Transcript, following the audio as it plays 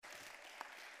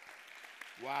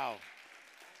Wow.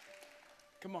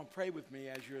 Come on, pray with me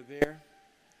as you're there,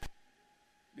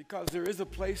 because there is a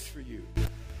place for you.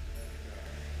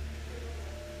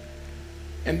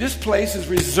 And this place is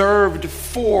reserved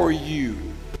for you.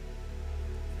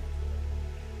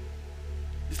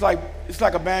 It's like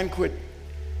a banquet,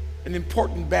 an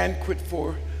important banquet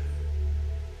for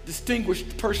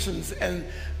distinguished persons, and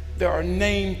there are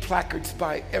name placards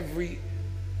by every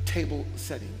table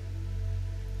setting.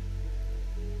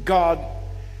 God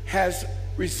has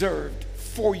reserved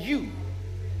for you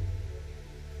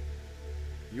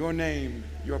your name,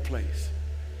 your place.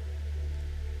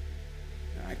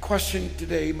 My question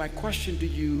to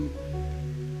you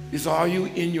is, are you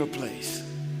in your place?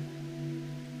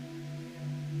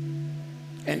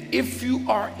 And if you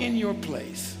are in your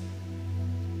place,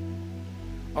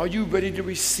 are you ready to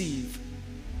receive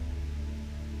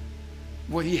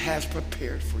what he has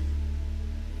prepared for you?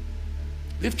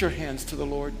 Lift your hands to the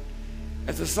Lord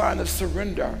as a sign of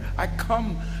surrender.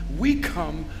 We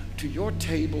come to your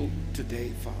table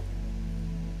today, Father.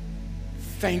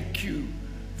 Thank you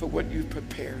for what you've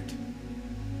prepared.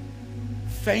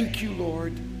 Thank you,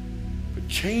 Lord, for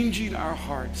changing our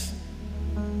hearts,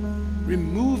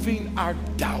 removing our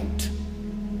doubt,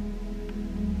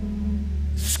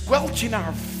 squelching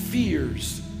our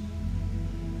fears,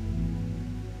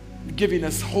 giving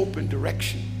us hope and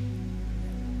direction,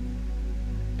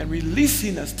 and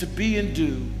releasing us to be and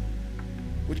do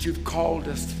what you've called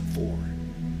us for.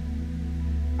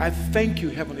 I thank you,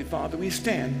 Heavenly Father. We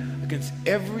stand against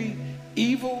every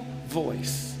evil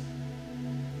voice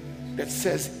that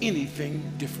says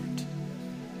anything different.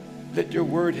 Let your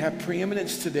word have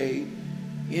preeminence today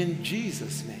in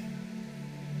Jesus' name.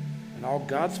 And all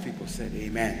God's people said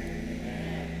amen.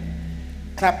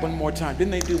 Amen. Clap one more time.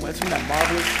 Didn't they do one? Isn't that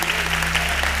marvelous?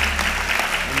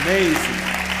 Amazing.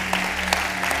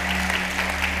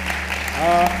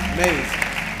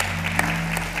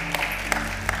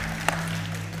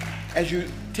 As you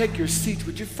take your seats,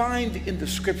 would you find in the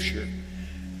scripture,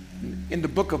 in the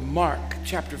book of Mark,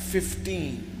 chapter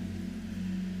 15,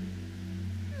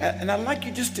 and I'd like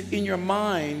you just to, in your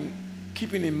mind,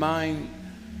 keeping in mind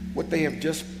what they have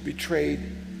just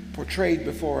portrayed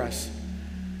before us,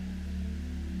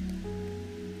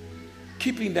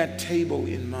 keeping that table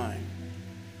in mind,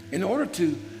 in order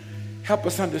to help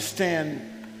us understand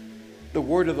the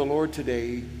word of the Lord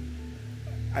today,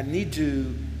 I need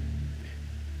to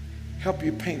help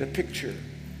you paint a picture.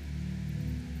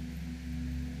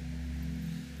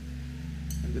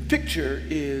 And the picture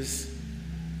is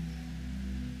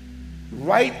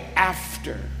right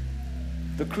after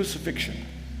the crucifixion.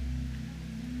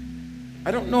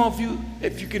 I don't know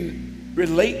if you can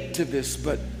relate to this,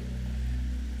 but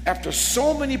after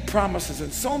so many promises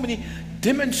and so many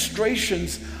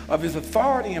demonstrations of his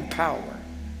authority and power,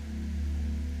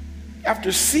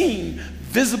 after seeing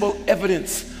visible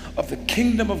evidence of the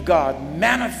kingdom of God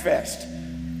manifest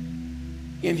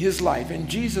in his life, in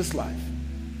Jesus' life,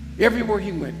 everywhere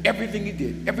he went, everything he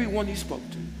did, everyone he spoke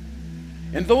to,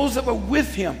 and those that were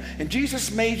with him, and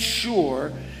Jesus made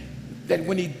sure that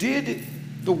when he did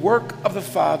the work of the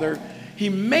Father, he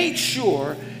made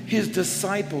sure his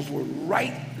disciples were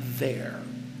right there.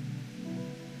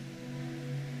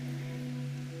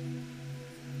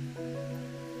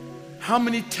 How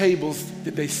many tables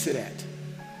did they sit at?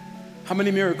 How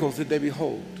many miracles did they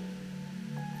behold?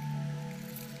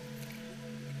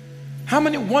 How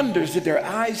many wonders did their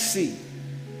eyes see?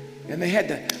 And they had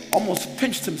to almost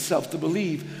pinch themselves to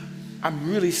believe, I'm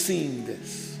really seeing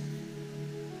this.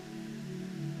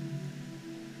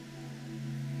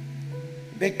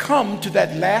 They come to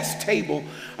that last table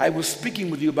I was speaking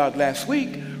with you about last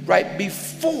week, right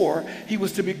before he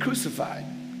was to be crucified.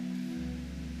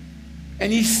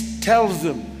 And he tells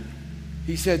them,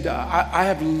 he said, I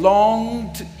have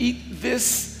longed to eat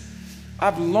this.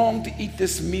 I've longed to eat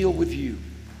this meal with you.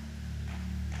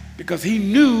 Because he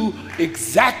knew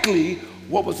exactly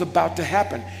what was about to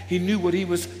happen. He knew what he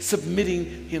was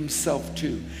submitting himself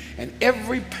to. And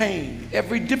every pain,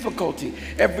 every difficulty,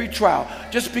 every trial,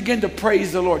 just begin to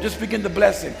praise the Lord. Just begin to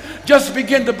bless him. Just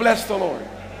begin to bless the Lord.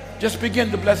 Just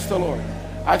begin to bless the Lord.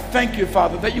 I thank you,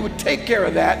 Father, that you would take care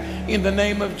of that in the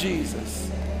name of Jesus.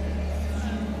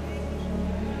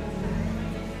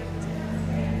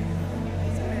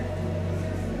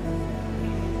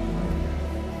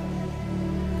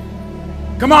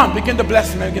 Come on, begin to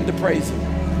bless him and begin to praise him.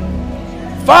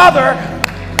 Father,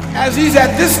 as he's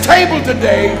at this table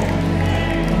today,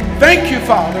 thank you,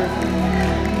 Father.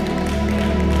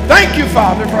 Thank you,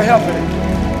 Father, for helping him.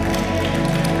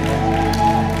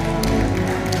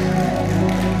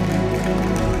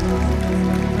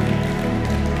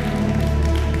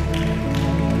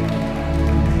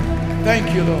 Thank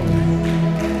you, Lord.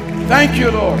 Thank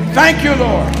you, Lord. Thank you,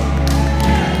 Lord.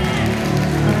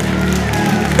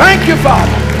 Thank you,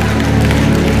 Father.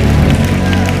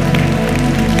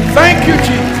 Thank you,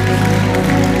 Jesus.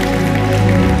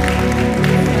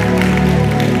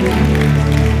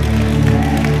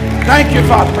 Thank you,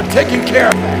 Father, for taking care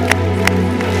of that.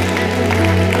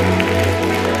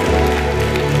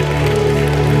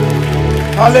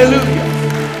 Hallelujah.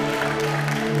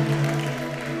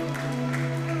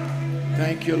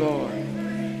 Thank you, Lord.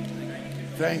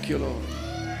 Thank you, Lord.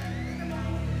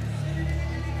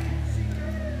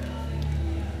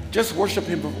 Just worship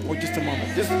him for just a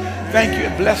moment. Just thank you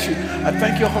and bless you. I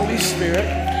thank you, Holy Spirit.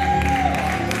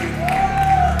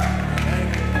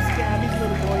 Gabby's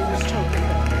little boy was choking.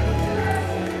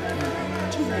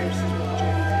 2 nurses were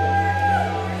choking.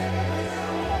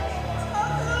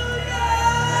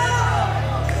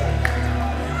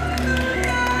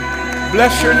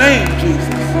 Bless your name, Jesus.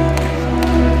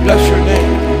 Bless your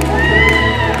name.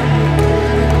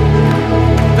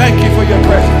 Thank you for your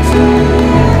presence.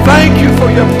 Thank you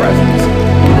for your presence.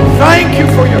 Thank you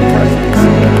for your presence.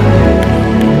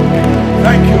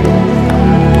 Thank you, Lord.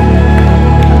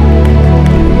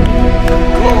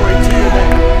 Glory to your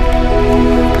name.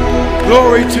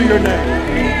 Glory to your name.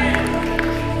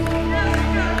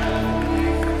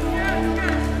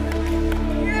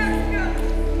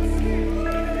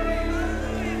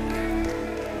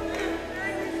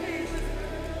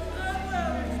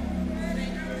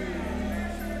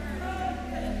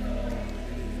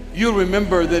 You'll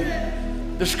remember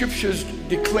that the scriptures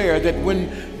declare that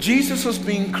when Jesus was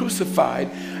being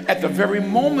crucified, at the very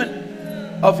moment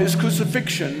of his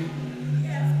crucifixion,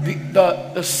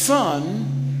 the sun,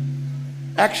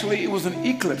 actually it was an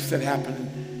eclipse that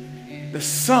happened. The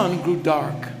sun grew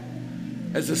dark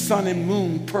as the sun and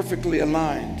moon perfectly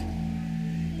aligned.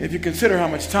 And if you consider how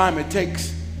much time it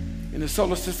takes in the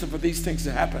solar system for these things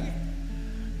to happen,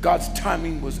 God's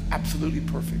timing was absolutely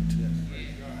perfect.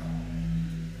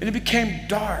 And it became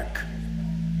dark.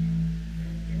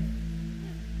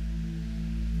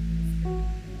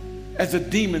 As the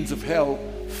demons of hell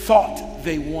thought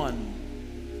they won,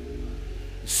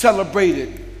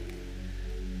 celebrated,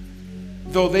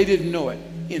 though they didn't know it,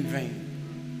 in vain.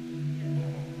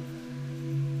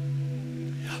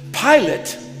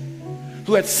 Pilate,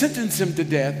 who had sentenced him to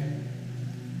death,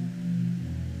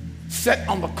 sat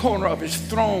on the corner of his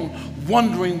throne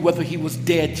wondering whether he was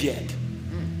dead yet.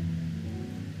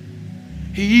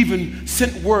 He even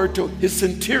sent word to his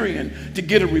centurion to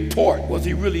get a report. Was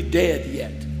he really dead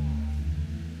yet?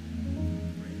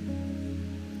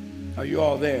 Are you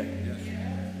all there?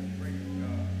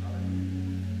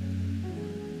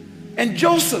 And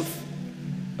Joseph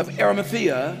of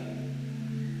Arimathea,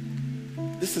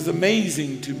 this is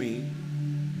amazing to me.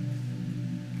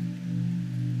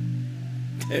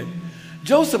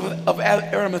 Joseph of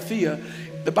Arimathea,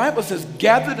 the Bible says,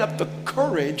 gathered up the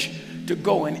courage to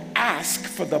go and ask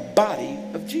for the body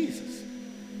of Jesus.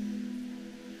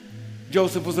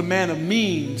 Joseph was a man of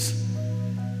means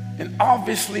and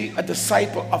obviously a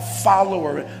disciple, a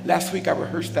follower. Last week I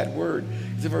rehearsed that word.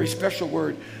 It's a very special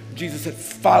word. Jesus said,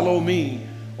 follow me.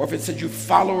 Or if it said you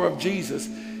follower of Jesus,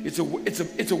 it's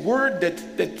a word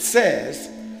that says,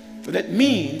 that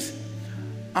means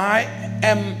I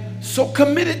am so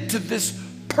committed to this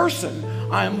person,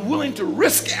 I am willing to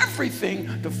risk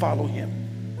everything to follow him.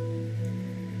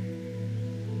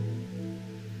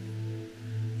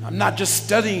 I'm not just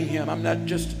studying him. I'm not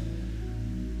just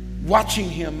watching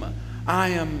him. I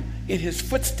am in his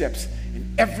footsteps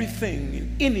in everything,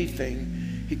 in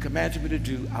anything he commands me to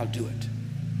do, I'll do it.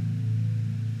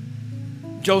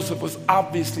 Joseph was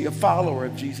obviously a follower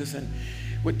of Jesus, and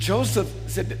what Joseph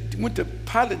said, went to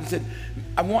Pilate and said,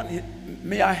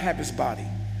 may I have his body?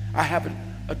 I have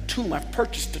a tomb. I've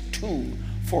purchased a tomb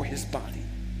for his body.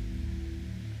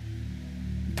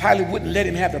 Pilate wouldn't let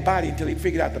him have the body until he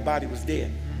figured out the body was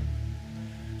dead.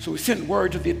 So he sent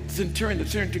word to the centurion. The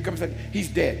centurion comes and said, he's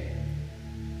dead.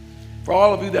 For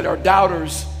all of you that are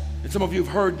doubters, and some of you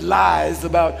have heard lies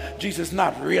about Jesus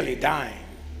not really dying.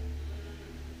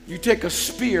 You take a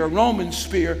spear, a Roman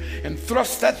spear, and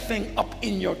thrust that thing up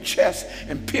in your chest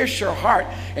and pierce your heart,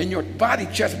 and your body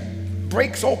chest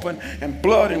breaks open and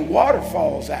blood and water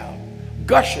falls out,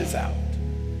 gushes out.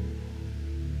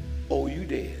 Oh, you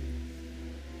dead.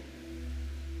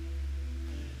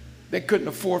 They couldn't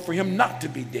afford for him not to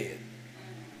be dead.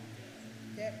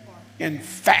 In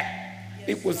fact,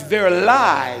 it was their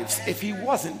lives if he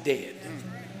wasn't dead.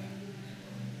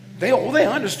 They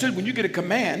understood when you get a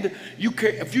command,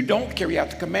 if you don't carry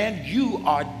out the command, you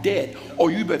are dead, or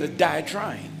you better die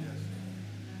trying.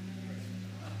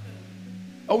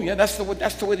 Oh yeah, that's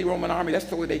the way the Roman army, that's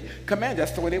the way they command,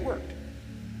 that's the way they worked.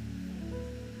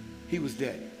 He was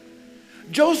dead.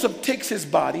 Joseph takes his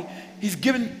body. He's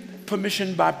given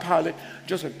permission by Pilate.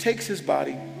 Joseph takes his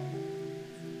body.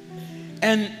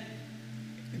 And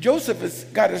Joseph has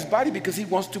got his body because he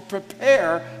wants to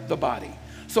prepare the body.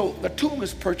 So the tomb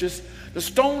is purchased, the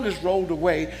stone is rolled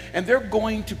away, and they're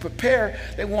going to prepare.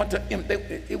 They want to,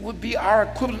 it would be our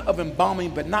equivalent of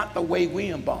embalming, but not the way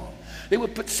we embalm. They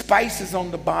would put spices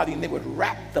on the body and they would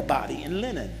wrap the body in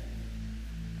linen.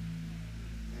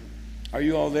 Are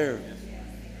you all there?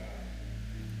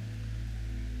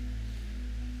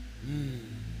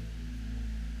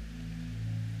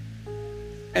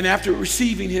 And after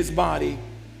receiving his body,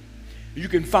 you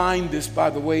can find this, by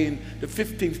the way, in the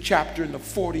 15th chapter in the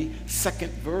 42nd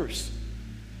verse.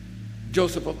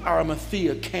 Joseph of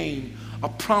Arimathea came, a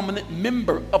prominent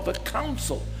member of the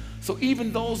council. So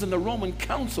even those in the Roman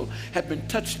council had been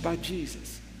touched by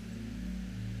Jesus.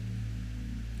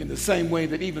 In the same way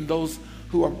that even those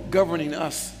who are governing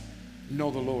us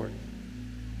know the Lord.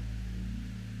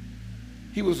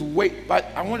 He was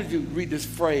I wanted to read this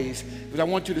phrase, because I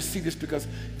want you to see this, because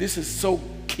this is so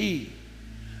key.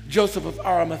 Joseph of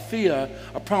Arimathea,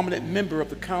 a prominent member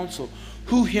of the council,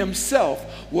 who himself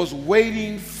was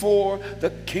waiting for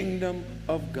the kingdom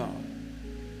of God.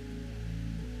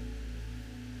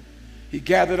 He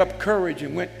gathered up courage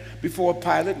and went before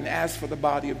Pilate and asked for the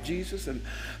body of Jesus. And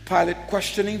Pilate,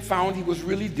 questioning, found he was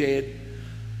really dead.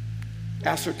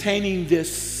 Ascertaining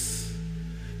this,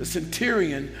 the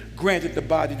centurion granted the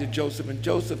body to Joseph, and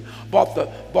Joseph bought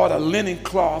a linen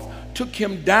cloth, took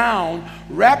him down,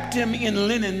 wrapped him in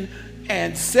linen,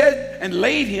 and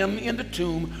laid him in the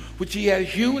tomb which he had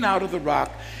hewn out of the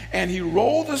rock, and he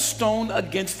rolled the stone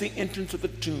against the entrance of the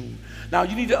tomb. Now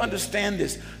you need to understand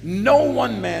this. No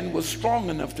one man was strong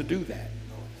enough to do that.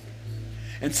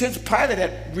 And since Pilate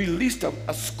had released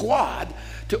a squad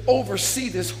to oversee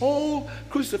this whole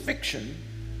crucifixion,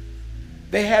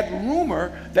 they had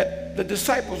rumor that the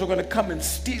disciples were going to come and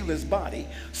steal his body.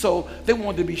 So they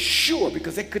wanted to be sure,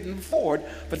 because they couldn't afford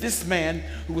for this man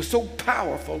who was so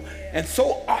powerful and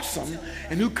so awesome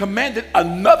and who commanded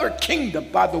another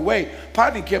kingdom. By the way,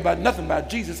 Pilate didn't care about nothing about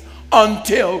Jesus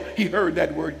until he heard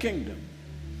that word kingdom.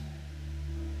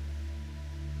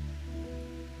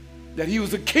 That he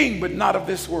was a king, but not of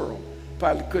this world.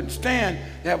 Pilate couldn't stand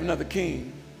to have another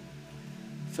king.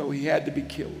 So he had to be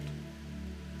killed.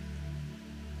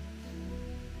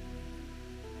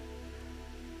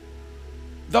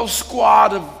 Those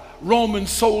squad of Roman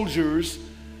soldiers,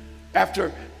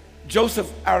 after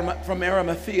Joseph from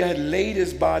Arimathea had laid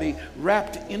his body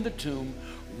wrapped in the tomb,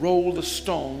 rolled the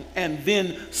stone, and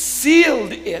then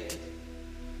sealed it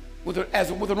with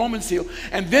a Roman seal,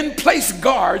 and then placed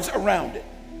guards around it.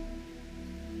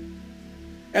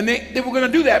 And they were going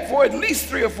to do that for at least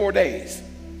 3 or 4 days.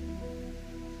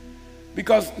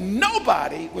 Because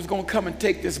nobody was going to come and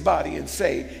take this body and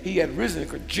say he had risen.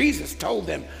 Because Jesus told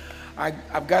them,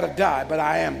 I've got to die, but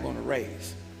I am going to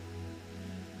raise.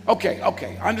 Okay,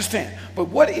 I understand. But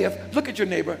what if, look at your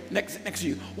neighbor next to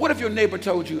you. What if your neighbor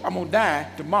told you, I'm going to die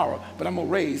tomorrow, but I'm going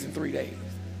to raise in 3 days?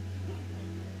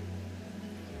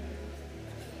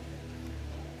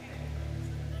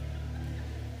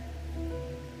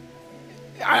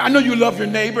 I know you love your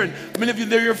neighbor, and many of you,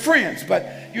 they're your friends, but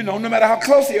you know, no matter how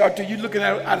close they are to you, looking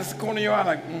out of the corner of your eye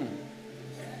like,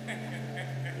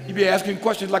 You be asking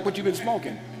questions like what you've been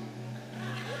smoking,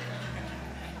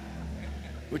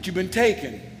 what you've been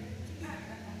taking.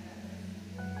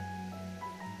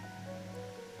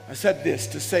 I said this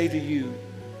to say to you,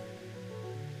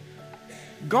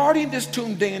 guarding this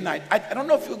tomb day and night, I don't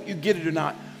know if you get it or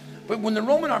not, but when the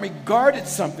Roman army guarded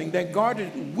something, they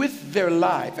guarded it with their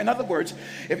life. In other words,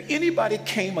 if anybody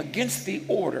came against the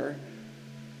order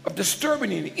of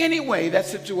disturbing in any way that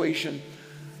situation,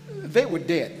 they were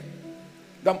dead.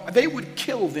 They would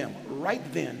kill them right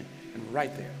then and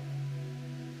right there.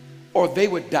 Or they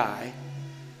would die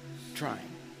trying.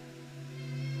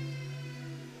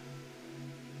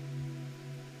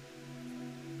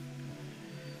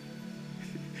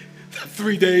 The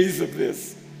 3 days of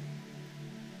this.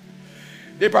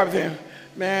 They probably saying,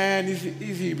 man,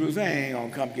 these Hebrews, they ain't gonna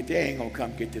come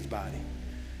get this body.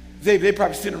 They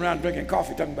probably sitting around drinking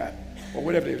coffee, talking about, or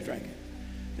whatever they was drinking.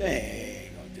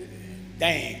 They ain't gonna do that. They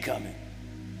ain't coming.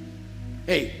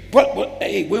 Hey,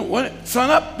 when sun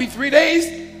up, be 3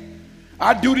 days,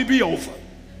 our duty be over.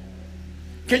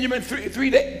 Can you imagine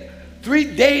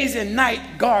 3 days and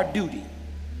night guard duty?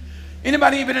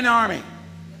 Anybody even in the army?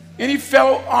 Any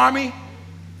fellow army?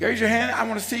 Raise your hand. I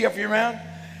want to see if you're around.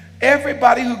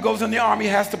 Everybody who goes in the army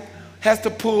has to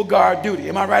pull guard duty.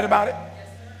 Am I right about it?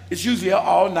 It's usually an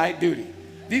all-night duty.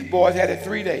 These boys had it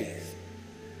 3 days.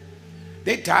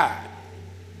 They're tired.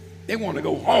 They want to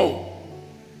go home.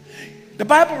 The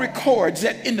Bible records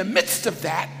that in the midst of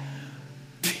that,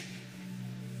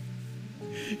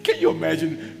 can you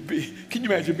imagine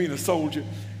being a soldier?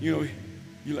 You know,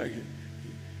 you like it.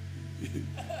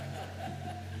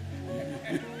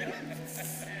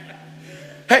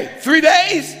 Hey, 3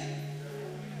 days?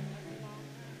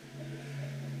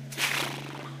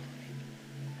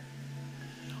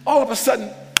 All of a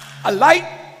sudden, a light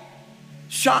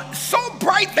shone so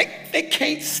bright they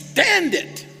can't stand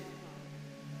it.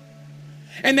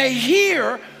 And they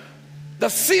hear the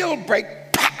seal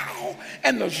break, pow,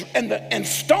 and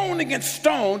stone against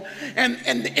stone, and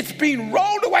it's being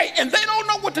rolled away, and they don't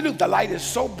know what to do. The light is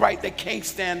so bright they can't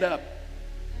stand up.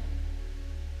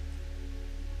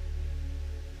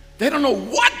 They don't know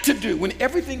what to do. When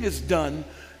everything is done,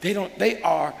 they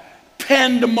are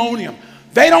pandemonium.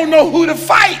 They don't know who to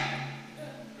fight.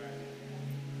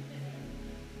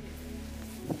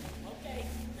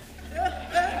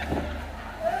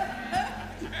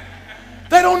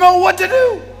 They don't know what to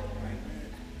do.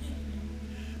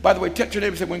 By the way, touch your neighbor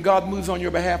and say, when God moves on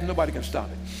your behalf, nobody can stop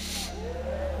it.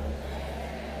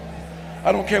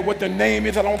 I don't care what their name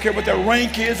is. I don't care what their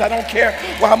rank is. I don't care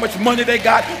how much money they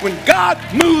got. When God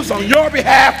moves on your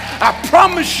behalf, I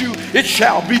promise you it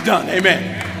shall be done.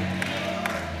 Amen.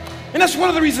 And that's one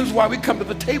of the reasons why we come to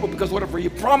the table, because whatever he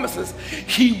promises,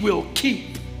 he will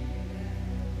keep.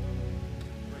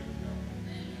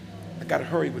 I got to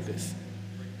hurry with this,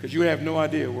 because you have no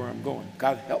idea where I'm going.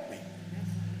 God help me.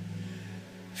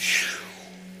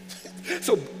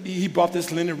 So he brought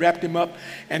this linen, wrapped him up,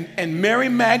 and Mary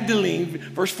Magdalene,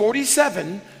 verse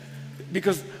 47,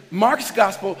 because Mark's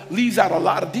gospel leaves out a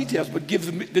lot of details, but gives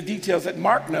the details that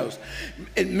Mark knows.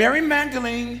 And Mary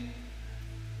Magdalene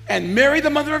and Mary, the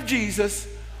mother of Jesus,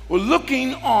 were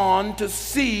looking on to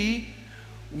see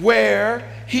where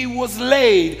he was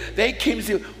laid. They came to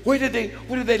see, where did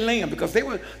they lay him? Because they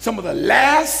were some of the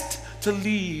last to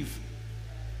leave.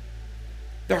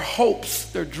 Their hopes,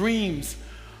 their dreams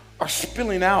are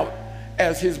spilling out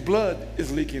as his blood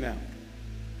is leaking out.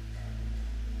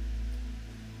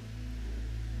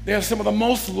 They are some of the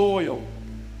most loyal.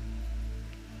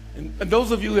 And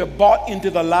those of you who have bought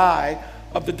into the lie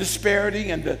of the disparity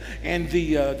and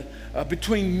the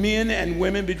between men and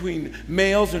women, between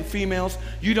males and females,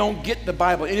 you don't get the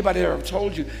Bible. Anybody that ever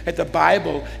told you that the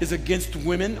Bible is against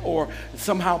women or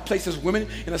somehow places women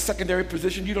in a secondary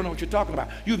position, you don't know what you're talking about.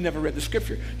 You've never read the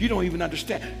scripture. You don't even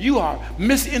understand. You are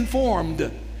misinformed.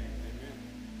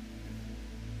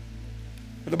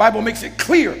 But the Bible makes it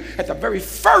clear that the very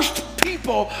first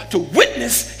people to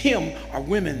witness him are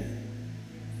women.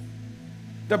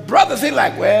 The brothers, they're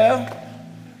like, well,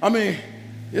 I mean,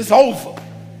 it's over.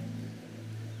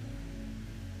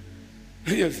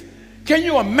 Yes. Can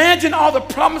you imagine all the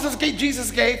promises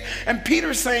Jesus gave? And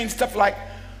Peter saying stuff like,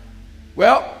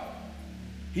 well,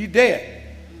 he's dead.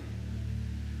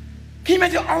 Can you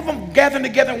imagine all of them gathering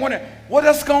together and wondering, what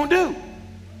else going to do?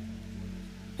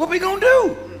 What we going to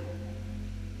do?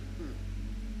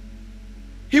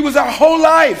 He was our whole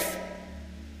life.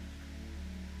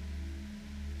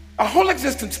 Our whole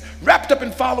existence wrapped up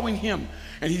in following him.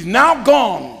 And he's now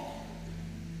gone.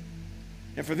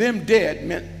 And for them, dead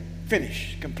meant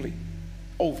finished, complete,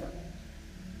 over.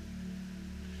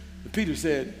 But Peter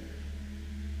said,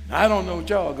 I don't know what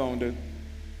y'all going to do,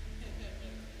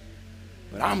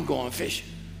 but I'm going fishing.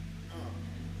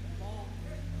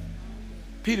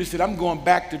 Peter said, I'm going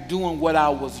back to doing what I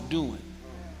was doing.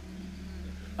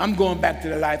 I'm going back to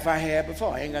the life I had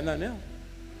before. I ain't got nothing else.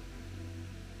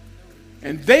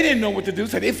 And they didn't know what to do,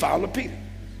 so they followed Peter.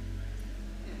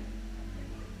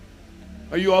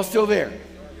 Are you all still there?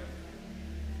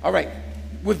 All right.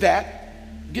 With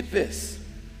that, get this.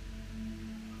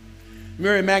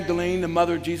 Mary Magdalene, the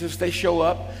mother of Jesus, they show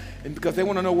up and because they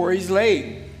want to know where he's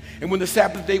laid. And when the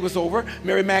Sabbath day was over,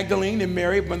 Mary Magdalene and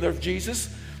Mary, mother of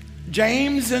Jesus,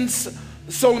 James and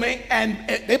Salome, and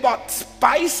they bought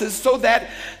spices so that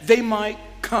they might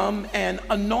come and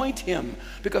anoint him,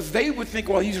 because they would think,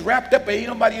 well, he's wrapped up, but ain't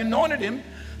nobody anointed him,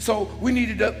 so we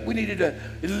needed to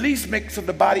at least make so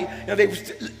the body, you know,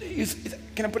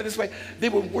 can I put it this way? They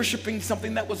were worshiping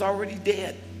something that was already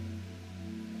dead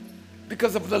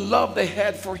because of the love they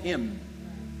had for him.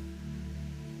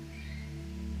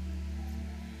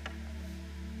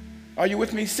 Are you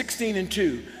with me?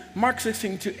 16:2. Mark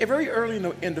 16:2. Very early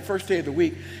in the first day of the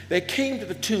week, they came to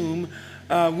the tomb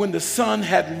when the sun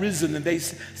had risen, and they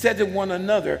said to one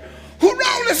another, "Who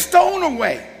rolled the stone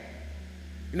away?"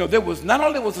 You know, there was not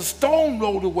only was a stone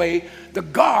rolled away, the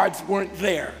guards weren't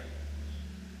there.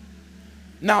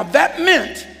 Now that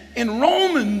meant, in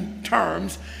Roman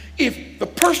terms, if the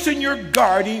person you're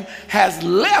guarding has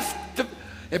left,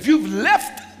 if you've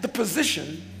left the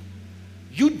position,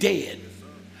 you dead.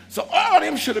 So all of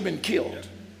them should have been killed.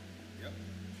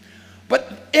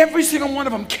 But every single one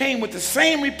of them came with the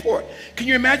same report. Can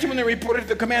you imagine when they reported to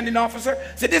the commanding officer?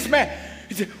 Said, this man,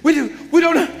 he said, we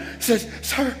don't know. He says,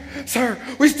 sir,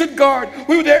 we stood guard.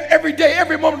 We were there every day,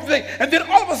 every moment of the day. And then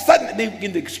all of a sudden, they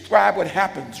begin to describe what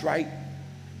happens, right?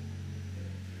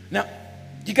 Now,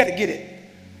 you got to get it.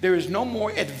 There is no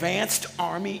more advanced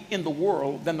army in the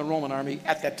world than the Roman army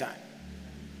at that time.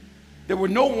 There were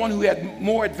no one who had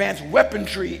more advanced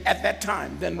weaponry at that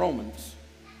time than Romans,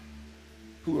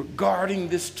 who were guarding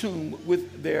this tomb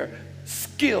with their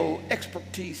skill,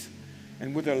 expertise,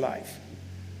 and with their life.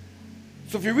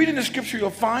 So if you read in the scripture,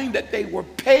 you'll find that they were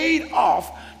paid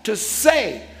off to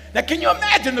say. Now, can you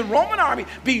imagine the Roman army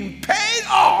being paid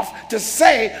off to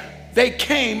say they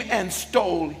came and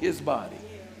stole his body?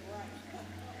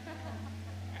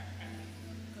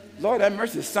 Lord have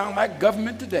mercy, it sounds like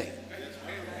government today.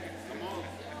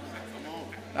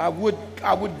 I would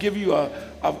give you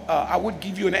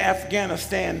an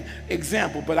Afghanistan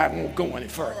example, but I won't go any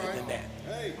further than that.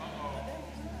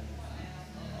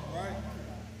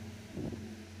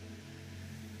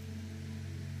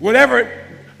 Whatever,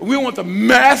 we want the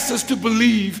masses to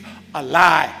believe a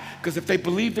lie, because if they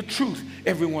believe the truth,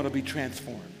 everyone will be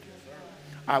transformed.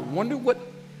 I wonder what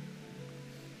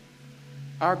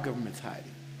our government's hiding.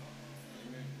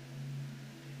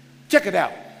 Check it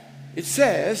out. It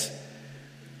says,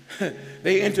 when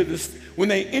they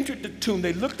entered the tomb,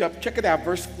 they looked up. Check it out,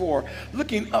 verse 4.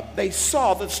 Looking up, they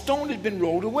saw the stone had been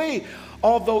rolled away,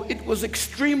 although it was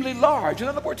extremely large. In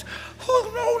other words, who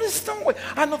rolled this stone away?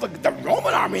 I know the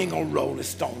Roman army ain't going to roll this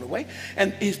stone away.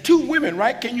 And it's two women,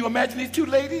 right? Can you imagine these two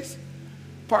ladies?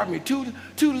 Pardon me,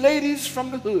 two ladies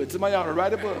from the hood. Somebody ought to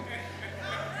right above.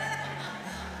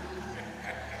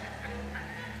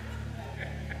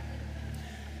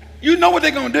 You know what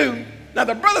they're going to do. Now,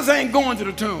 the brothers ain't going to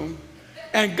the tomb,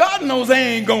 and God knows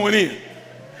they ain't going in.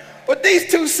 But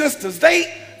these two sisters, they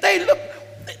look,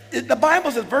 the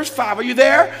Bible says, verse 5, are you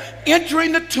there?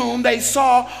 Entering the tomb, they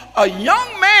saw a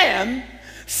young man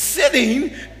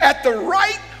sitting at the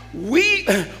right,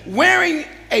 wearing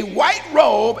a white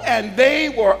robe, and they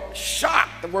were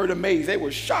shocked. The word amazed, they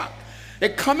were shocked. They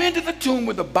come into the tomb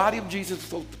where the body of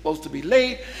Jesus was supposed to be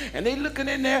laid, and they looking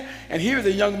in there, and here's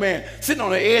a young man sitting on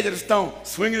the edge of the stone,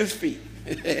 swinging his feet.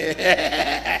 That's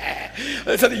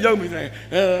what the young man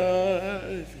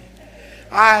saying.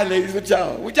 All right, ladies, what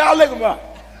y'all looking about?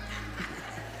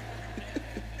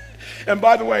 And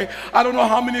by the way, I don't know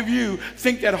how many of you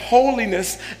think that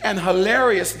holiness and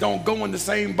hilarious don't go in the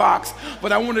same box,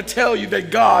 but I want to tell you that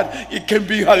God, it can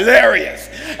be hilarious.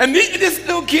 And this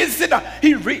little kid sitting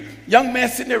there, young man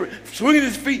sitting there swinging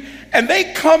his feet, and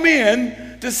they come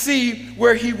in to see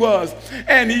where he was.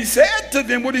 And he said to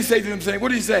them, what did he say to them? What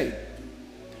did he say?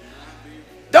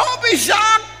 Don't be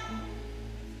shocked.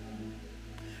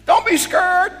 Don't be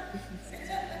scared.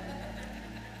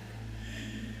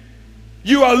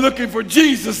 You are looking for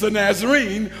Jesus the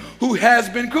Nazarene, who has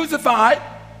been crucified.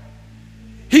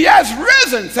 He has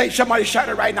risen. Say, somebody shout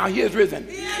it right now. He is risen.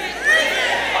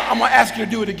 I'm going to ask you to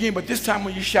do it again, but this time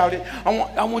when you shout it,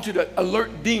 I want you to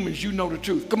alert demons you know the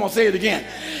truth. Come on, say it again.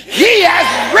 He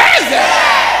has risen.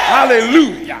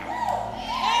 Hallelujah.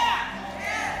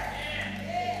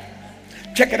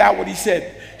 Check it out what he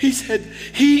said. He said,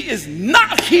 he is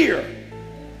not here.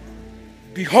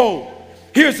 Behold,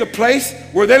 here's the place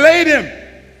where they laid him.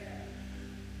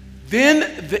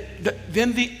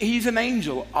 Then he's an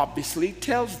angel, obviously,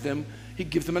 tells them, he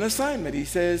gives them an assignment. He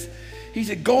says,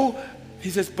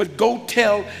 but go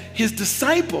tell his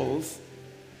disciples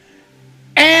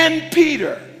and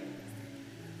Peter.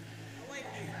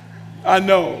 I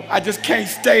know, I just can't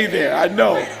stay there. I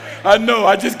know,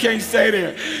 I just can't stay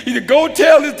there. He said, go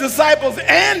tell his disciples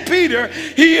and Peter,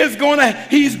 he's going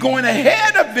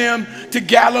ahead of them to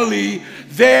Galilee.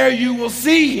 There you will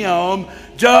see him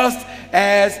just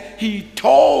as he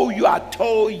told you. I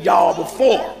told y'all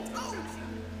before.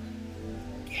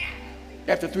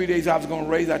 After 3 days I was going to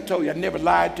raise, I told you, I never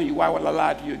lied to you. Why would I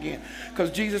lie to you again?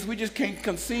 Because Jesus, we just can't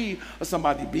conceive of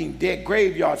somebody being dead,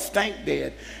 graveyard, stank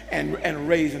dead, and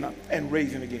raising up and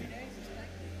raising again.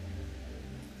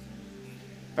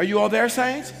 Are you all there,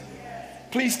 saints?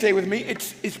 Please stay with me.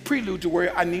 It's prelude to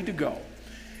where I need to go.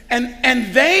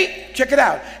 And they, check it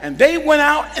out, and they went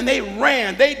out and they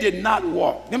ran. They did not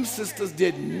walk. Them sisters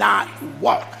did not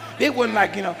walk. They wasn't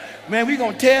like, man, we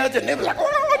going to tell them. They were like,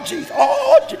 oh, Jesus,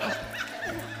 oh, Jesus.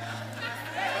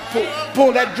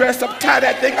 Pull that dress up, tie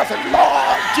that thing. I said,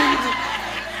 Lord Jesus.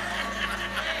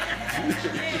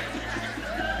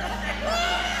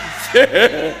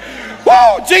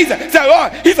 Whoa, Jesus. So, oh,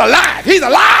 he's alive. He's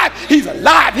alive. He's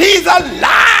alive. He's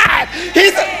alive.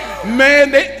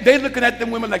 Man, they looking at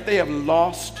them women like they have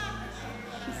lost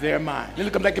their mind. They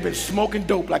look like they've been smoking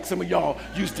dope like some of y'all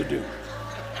used to do.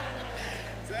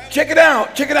 Check it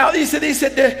out. Check it out. He said,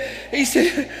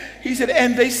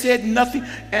 and they said nothing.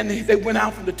 And they went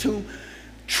out from the tomb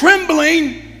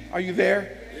trembling. Are you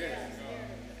there?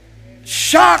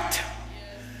 Shocked.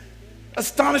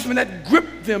 Astonishment that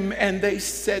gripped them, and they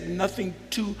said nothing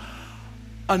to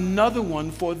another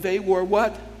one, for they were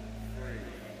what?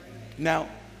 Now,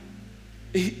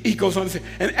 he goes on to say,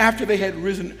 and after they had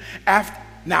risen,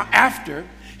 after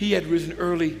he had risen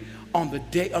early on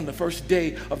the first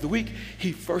day of the week,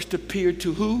 he first appeared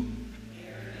to who?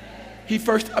 He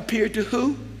first appeared to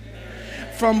who?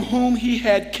 From whom he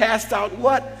had cast out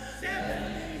what?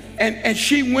 And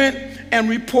she went and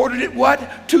reported it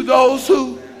what? To those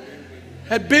who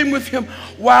had been with him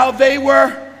while they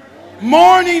were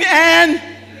mourning and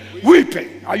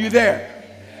weeping. Are you there?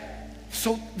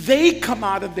 So they come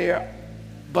out of there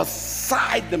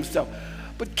beside themselves.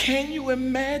 But can you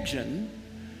imagine?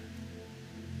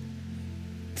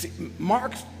 See,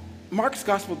 Mark's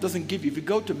gospel doesn't give you. If you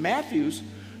go to Matthew's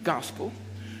gospel,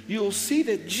 you'll see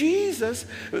that Jesus,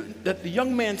 that the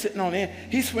young man sitting on there,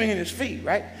 he's swinging his feet,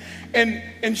 right?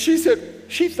 And she said,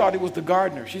 she thought it was the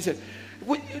gardener. She said,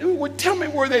 tell me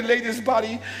where they laid his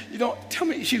body. You know, tell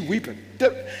me. She's weeping.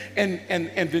 And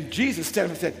then Jesus stood up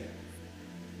and said,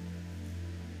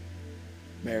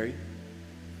 Mary.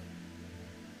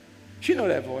 She know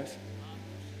that voice.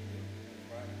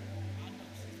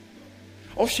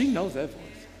 Oh, she knows that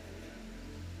voice.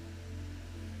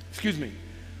 Excuse me.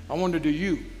 I wonder, do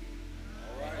you?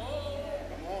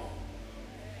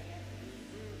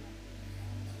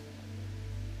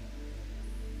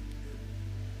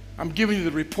 I'm giving you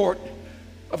the report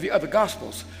of the other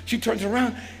gospels. She turns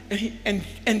around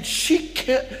and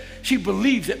she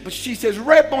believes it, but she says,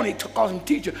 Rabboni, calls him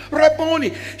teacher.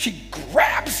 Rabboni. She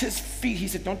grabs his feet. He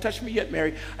said, don't touch me yet,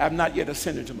 Mary. I have not yet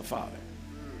ascended to my Father.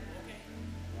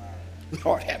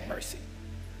 Lord have mercy.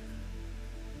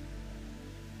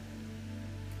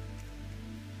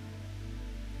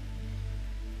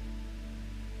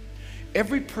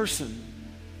 Every person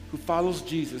who follows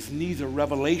Jesus needs a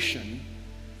revelation.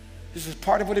 This is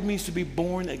part of what it means to be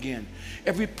born again.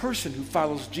 Every person who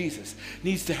follows Jesus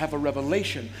needs to have a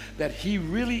revelation that he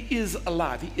really is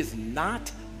alive. He is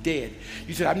not dead.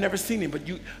 You said, I've never seen him, but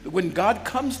when God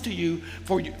comes to you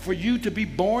for you to be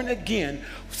born again,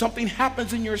 something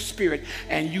happens in your spirit,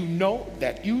 and you know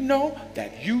that he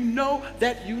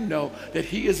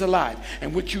is alive.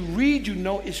 And what you read, you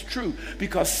know is true,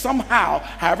 because somehow,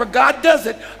 however God does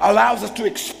it, allows us to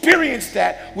experience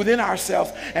that within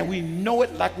ourselves, and we know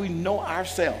it like we know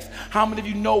ourselves. How many of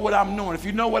you know what I'm knowing? If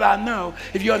you know what I know,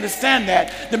 if you understand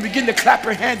that, then begin to clap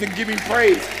your hands and give him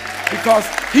praise, because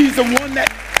he's the one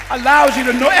that allows you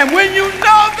to know. And when you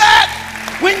know that,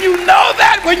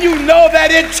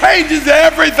 it changes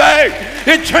everything.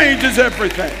 It changes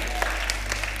everything.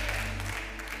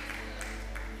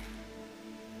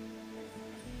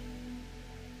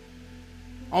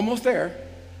 Almost there.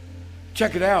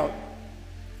 Check it out.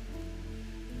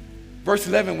 Verse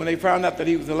 11, when they found out that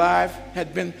he was alive,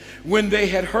 when they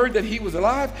had heard that he was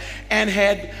alive and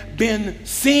had been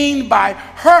seen by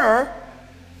her,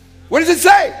 what does it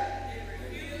say?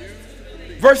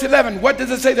 Verse 11, what does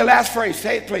it say, the last phrase?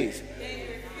 Say it, please.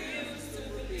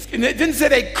 And it didn't say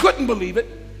they couldn't believe it.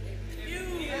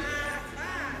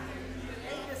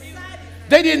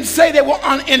 They didn't say they were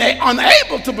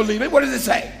unable to believe it. What does it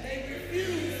say?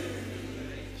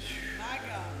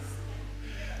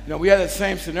 You know, we had that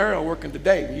same scenario working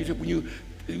today. When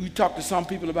you talk to some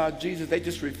people about Jesus, they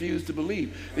just refuse to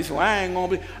believe. They say, well, I ain't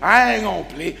gonna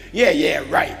believe. Yeah,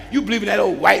 right. You believe in that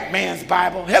old white man's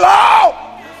Bible? Hello?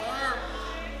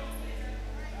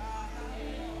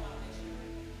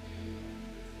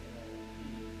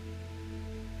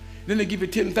 Then they give you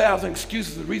 10,000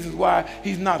 excuses and reasons why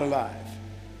he's not alive.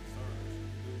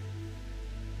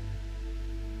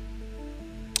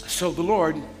 So the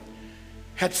Lord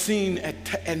had seen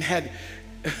and had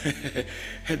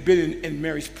been in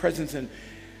Mary's presence, and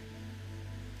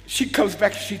she comes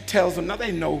back and she tells them, now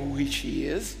they know who she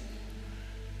is.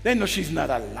 They know she's not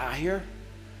a liar.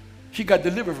 She got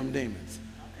delivered from demons.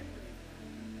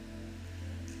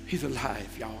 He's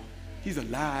alive, y'all. He's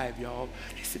alive, y'all.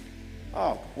 He said,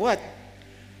 oh, what?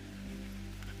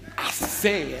 I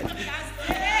said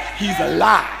he's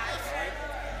alive.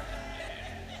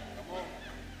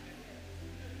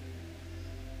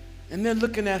 And they're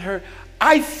looking at her.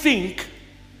 I think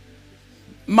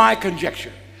my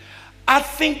conjecture. I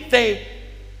think they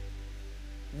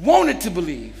wanted to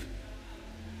believe,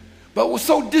 but were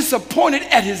so disappointed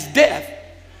at his death,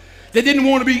 they didn't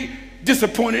want to be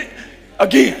disappointed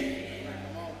again.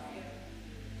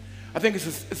 I think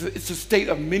it's a state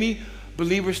of many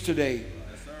believers today.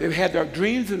 They've had their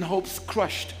dreams and hopes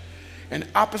crushed, and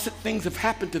opposite things have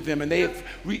happened to them, and they have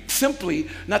simply,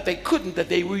 not they couldn't, that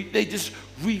they just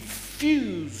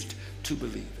refused to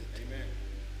believe it. Amen.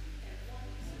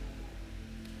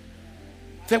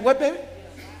 Say what, baby?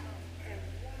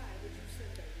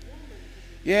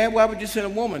 Yeah, why would you send a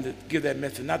woman to give that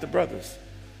message, not the brothers?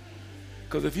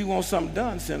 Because if you want something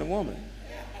done, send a woman.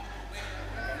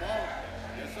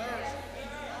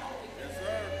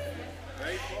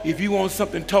 If you want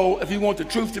something told, if you want the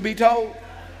truth to be told,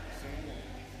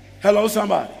 hello,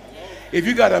 somebody. If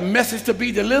you got a message to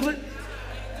be delivered,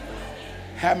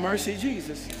 have mercy,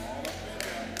 Jesus.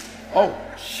 Oh,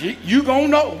 shit, you gonna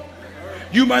know.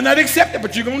 You might not accept it,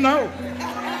 but you gonna know.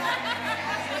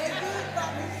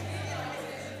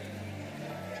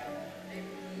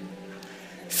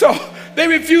 So they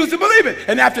refused to believe it.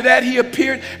 And after that,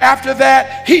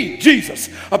 Jesus,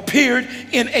 appeared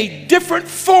in a different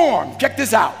form. Check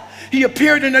this out. He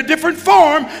appeared in a different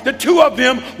form, the two of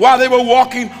them, while they were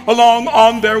walking along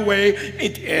on their way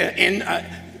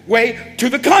way to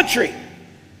the country.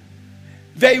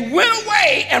 They went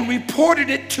away and reported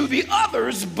it to the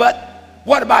others, but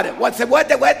what about it? What? They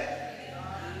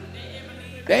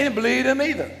didn't believe them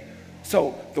either.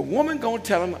 So the woman gonna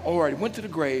tell them, all right, went to the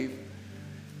grave.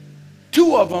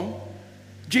 Two of them,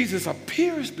 Jesus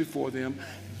appears before them.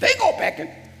 They go back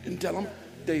and tell them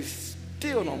they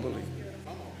still don't believe.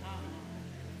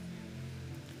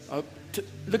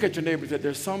 Look at your neighbors, that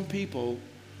there's some people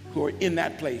who are in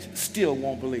that place still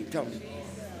won't believe. Tell them.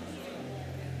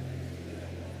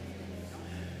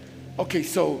 Okay,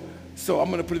 so I'm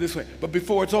going to put it this way. But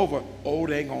before it's over,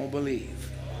 they ain't going to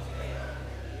believe.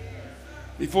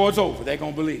 Before it's over, they're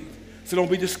going to believe. So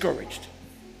don't be discouraged.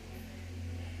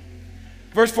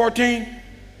 Verse 14.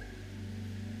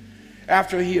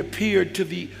 After he appeared to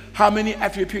the, how many?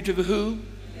 After he appeared to the who?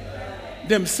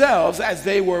 Themselves, as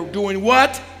they were doing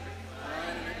what?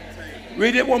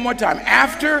 Read it one more time.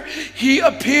 After he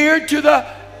appeared to the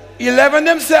 11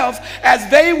 themselves, as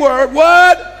they were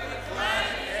what?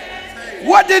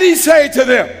 What did he say to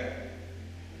them?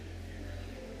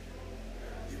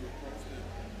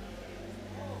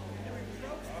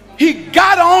 He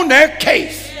got on their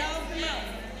case.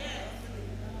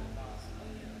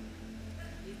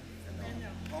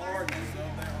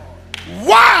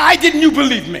 Why didn't you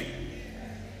believe me?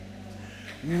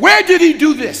 Where did he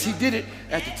do this? He did it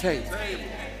at the table.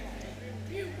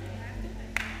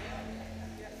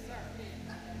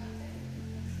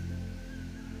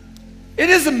 It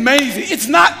is amazing. It's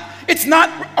not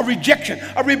a rejection.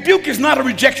 A rebuke is not a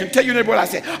rejection. Tell your neighbor what I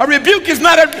said. A rebuke is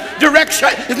not a direction.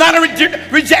 It's not a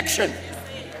rejection.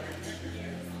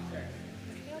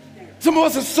 Some of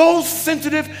us are so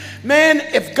sensitive. Man,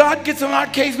 if God gets on our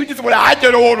case, we just, well, I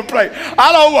just don't want to pray.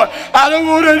 I don't want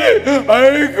to, I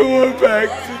ain't going back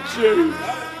to church.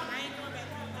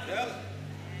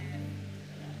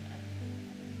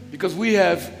 Because we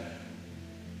have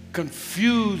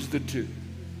confused the two.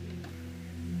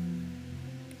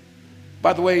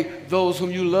 By the way, those whom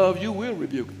you love, you will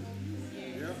rebuke them.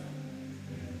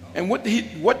 And what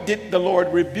did the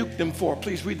Lord rebuke them for?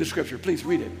 Please read the scripture. Please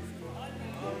read it.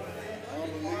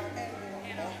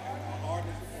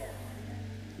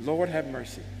 Lord have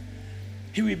mercy.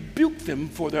 He rebuked them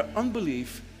for their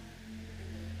unbelief.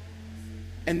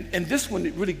 And this one,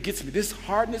 it really gets me. This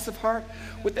hardness of heart,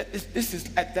 with that,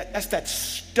 that's that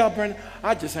stubborn,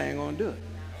 I just ain't gonna do it.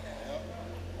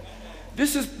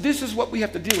 This is what we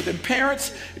have to deal with. And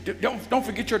parents, don't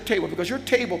forget your table, because your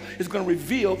table is going to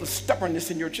reveal the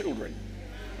stubbornness in your children.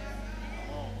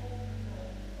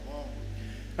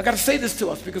 I got to say this to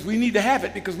us because we need to have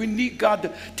it, because we need God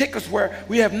to take us where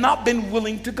we have not been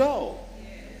willing to go.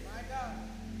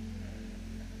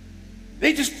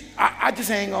 I just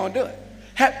ain't going to do it.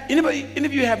 Any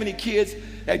of you have any kids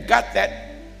that got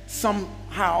that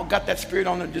somehow, got that spirit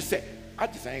on them and just say, I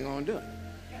just ain't going to do it?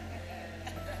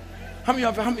 How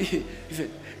many, he said,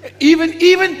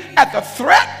 even at the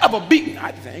threat of a beating,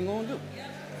 I just ain't going to do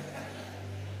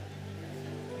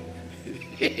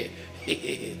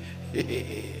it.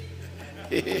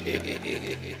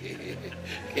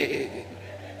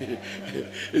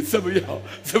 And some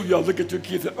of y'all look at your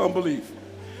kids in unbelief.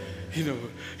 You know,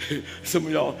 some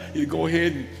of y'all, you go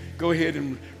ahead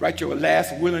and write your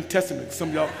last will and testament. Some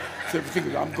of y'all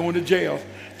think, I'm going to jail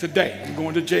today. I'm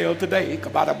going to jail today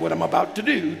about what I'm about to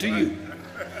do to you.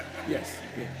 Yes,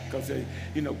 because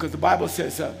because the Bible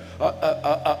says,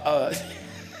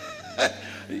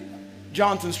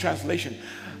 Johnson's translation,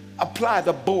 apply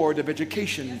the board of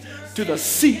education to the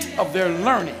seat of their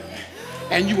learning,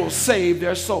 and you will save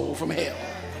their soul from hell.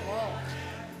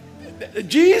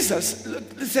 Jesus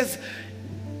says,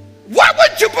 why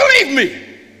wouldn't you believe me?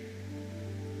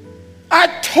 I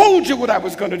told you what I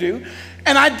was going to do,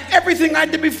 and everything I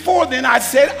did before then, I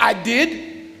said I did.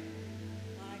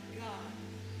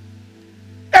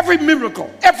 Every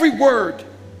miracle, every word,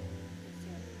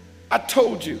 I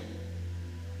told you.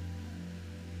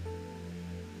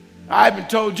 I even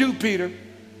told you, Peter,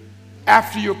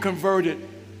 after you're converted,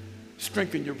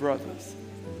 strengthen your brothers.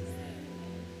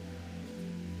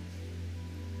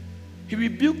 He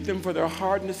rebuked them for their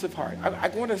hardness of heart. I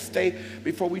want to stay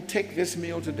before we take this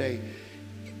meal today.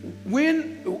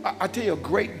 I tell you, a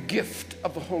great gift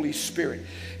of the Holy Spirit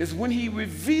is when he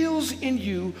reveals in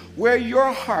you where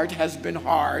your heart has been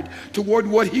hard toward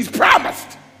what he's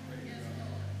promised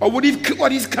or what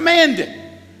he's commanded.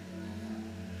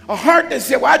 A heart that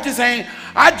said, well,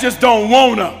 I just don't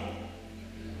wanna.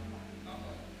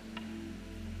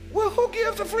 Well, who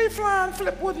gives a flea flying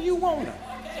flip whether you wanna?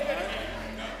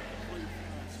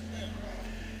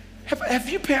 Have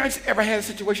you parents ever had a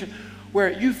situation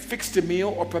where you fixed a meal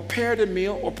or prepared a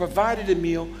meal or provided a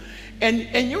meal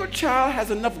and your child has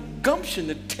enough gumption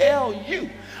to tell you?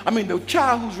 I mean, the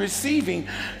child who's receiving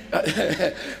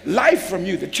life from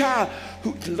you, the child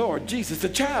who, Lord Jesus, the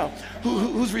child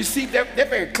who's received their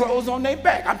very clothes on their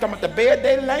back. I'm talking about the bed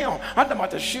they lay on. I'm talking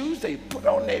about the shoes they put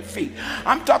on their feet.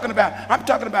 I'm talking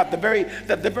about the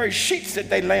very sheets that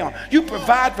they lay on. You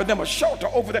provide for them a shelter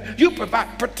over there. You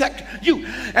protect you,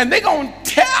 and they're gonna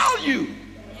tell you,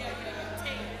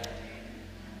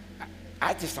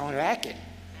 I just don't like it.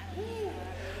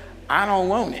 I don't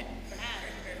want it.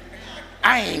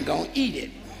 I ain't gonna eat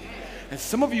it. And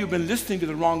some of you have been listening to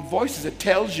the wrong voices that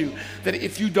tells you that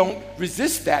if you don't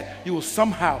resist that, you will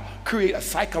somehow create a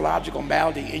psychological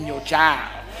malady in your child.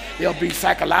 They'll be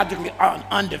psychologically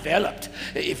undeveloped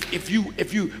if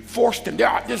you force them.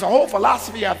 There's a whole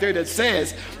philosophy out there that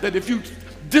says that if you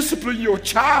discipline your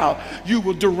child, you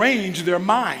will derange their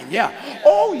mind. Yeah.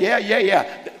 Oh,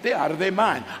 yeah. They're out of their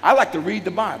mind. I like to read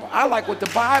the Bible. I like what the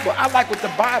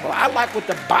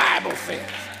Bible says.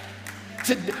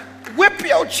 To whip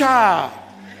your child.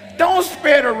 Don't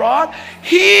spare the rod.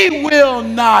 He will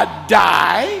not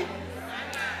die.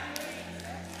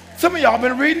 Some of y'all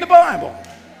been reading the Bible.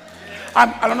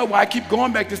 I don't know why I keep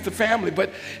going back to the family,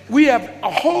 but we have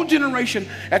a whole generation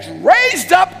that's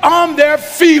raised up on their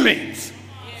feelings.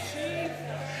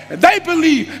 And they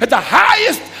believe that the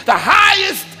highest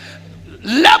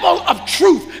level of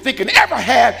truth they can ever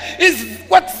have is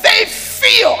what they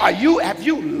feel. Have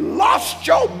you lost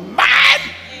your mind?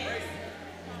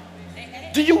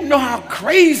 Do you know how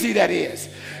crazy that is?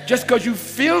 Just because you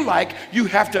feel like you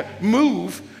have to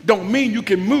move don't mean you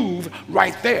can move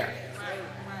right there.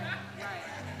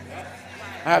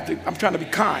 I'm trying to be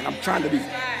kind.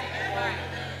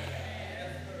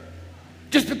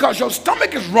 Just because your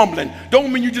stomach is rumbling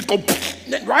don't mean you just go,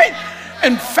 right?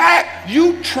 In fact,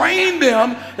 you train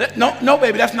them. No,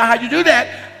 baby, that's not how you do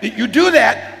that. You do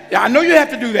that. I know you have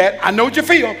to do that. I know what you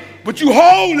feel. But you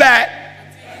hold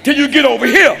that till you get over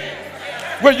here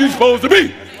where you're supposed to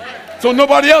be. So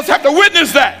nobody else have to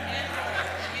witness that.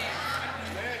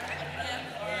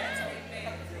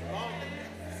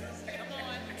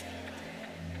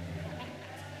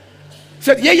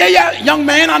 Said, yeah, young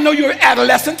man, I know you're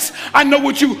adolescents. I know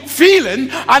what you're feeling.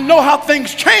 I know how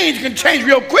things can change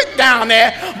real quick down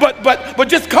there. But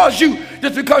just because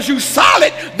you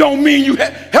solid don't mean you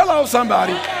hello,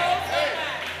 somebody.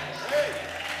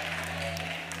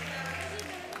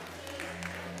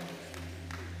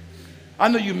 I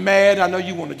know you're mad. I know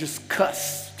you want to just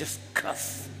cuss.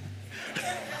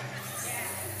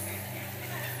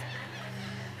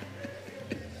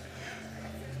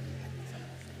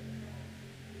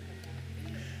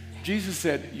 Jesus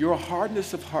said, your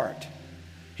hardness of heart,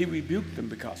 he rebuked them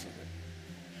because of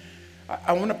it.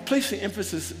 I want to place the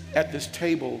emphasis at this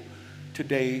table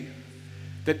today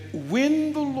that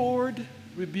when the Lord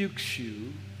rebukes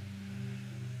you,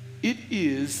 it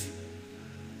is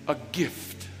a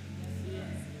gift.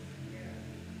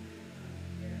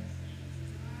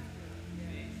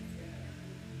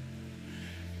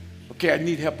 Okay, I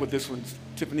need help with this one.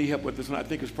 Tiffany, help with this one. I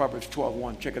think it's Proverbs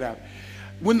 12:1. Check it out.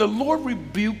 When the Lord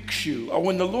rebukes you, or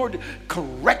when the Lord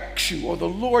corrects you, or the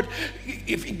Lord,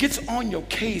 if it gets on your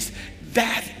case,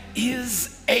 that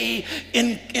is an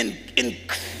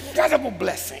incredible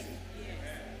blessing.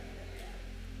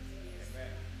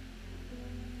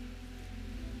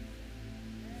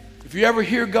 If you ever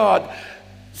hear God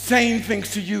saying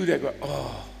things to you that go,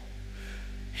 oh,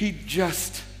 he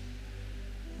just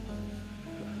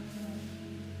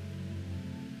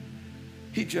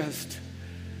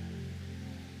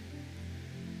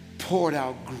poured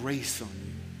out grace on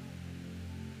you.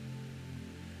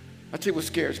 I'll tell you what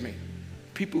scares me.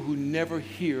 People who never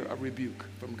hear a rebuke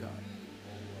from God.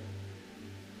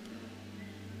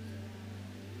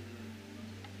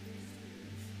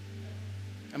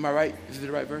 Am I right? Is it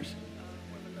the right verse?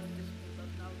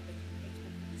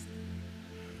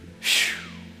 Whew.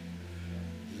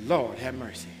 Lord, have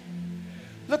mercy.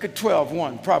 Look at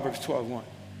 12:1, Proverbs 12:1.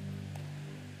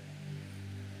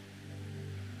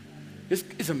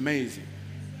 It's amazing.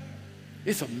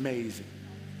 It's amazing.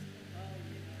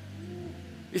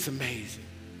 It's amazing.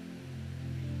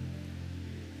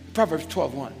 Proverbs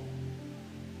 12:1.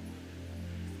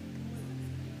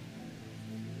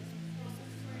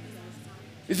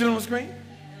 Is it on the screen?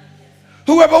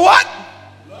 Whoever what?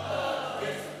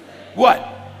 What?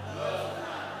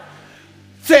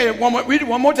 Say it one more. Read it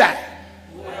one more time.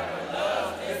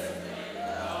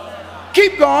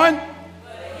 Keep going.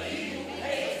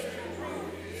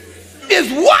 Is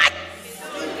what?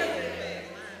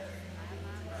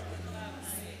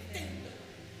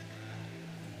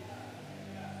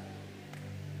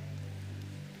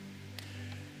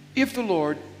 If the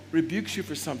Lord rebukes you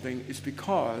for something, it's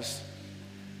because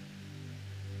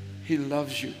he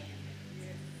loves you.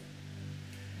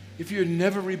 If you're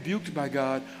never rebuked by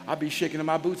God, I'd be shaking in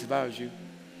my boots if I was you.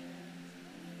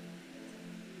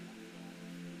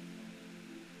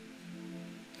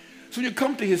 So when you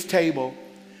come to his table,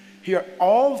 here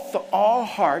all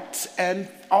hearts and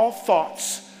all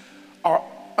thoughts are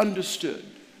understood.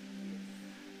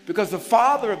 Because the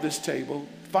Father of this table,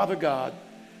 Father God,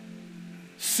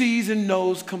 sees and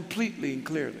knows completely and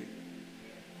clearly.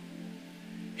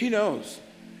 He knows.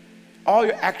 All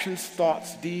your actions,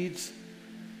 thoughts, deeds,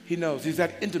 he knows. He's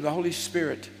that intimate. The Holy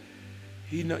Spirit,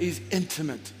 he's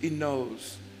intimate. He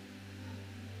knows.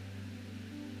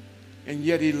 And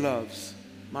yet he loves.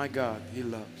 My God, he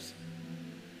loves.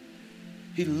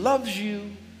 He loves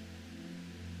you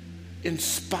in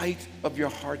spite of your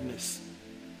hardness.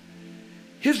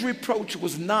 His reproach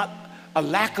was not a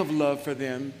lack of love for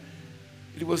them.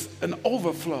 It was an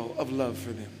overflow of love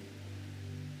for them.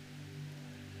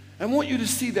 I want you to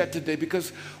see that today,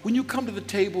 because when you come to the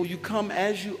table, you come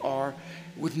as you are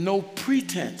with no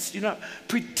pretense. You're not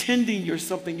pretending you're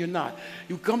something you're not.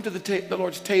 You come to the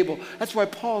Lord's table. That's why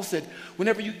Paul said,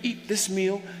 whenever you eat this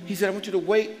meal, he said, I want you to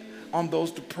wait on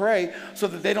those to pray so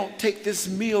that they don't take this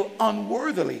meal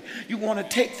unworthily. You want to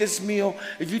take this meal.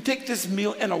 If you take this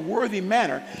meal in a worthy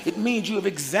manner, it means you have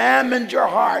examined your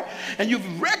heart and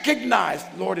you've recognized,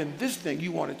 Lord, in this thing,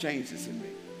 you want to change this in me.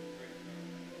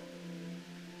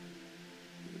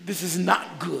 This is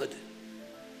not good.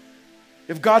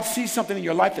 If God sees something in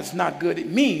your life that's not good, it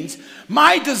means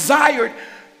my desired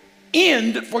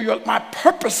end for my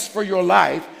purpose for your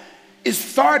life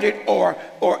is thwarted or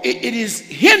it is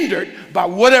hindered by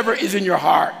whatever is in your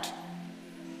heart.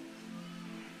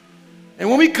 And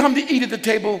when we come to eat at the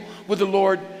table with the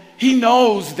Lord, he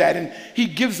knows that, and he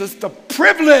gives us the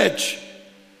privilege.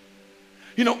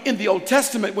 You know, in the Old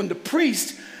Testament, when the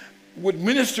priest would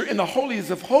minister in the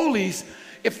holies of holies,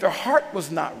 if their heart was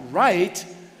not right,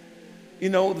 you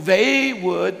know, they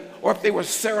would, or if they were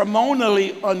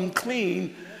ceremonially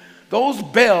unclean, those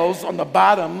bells on the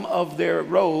bottom of their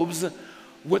robes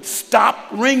would stop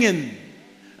ringing.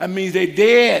 That means they're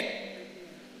dead.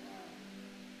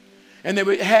 And they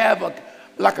would have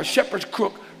like a shepherd's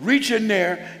crook reach in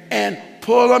there and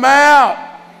pull them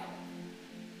out.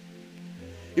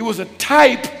 It was a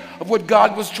type of what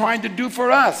God was trying to do for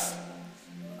us.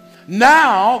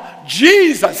 Now,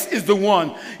 Jesus is the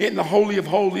one in the Holy of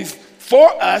Holies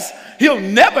for us. He'll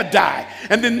never die.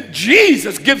 And then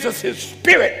Jesus gives us his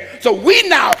Spirit. So we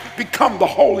now become the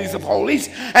holies of holies.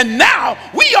 And now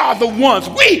we are the ones.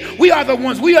 We are the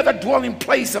ones. We are the dwelling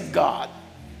place of God.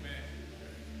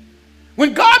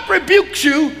 When God rebukes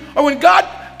you or when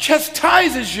God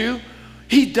chastises you,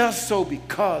 he does so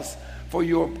because for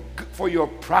your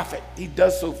profit. He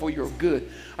does so for your good.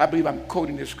 I believe I'm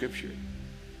quoting this scripture.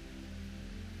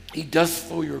 He does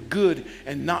for your good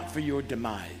and not for your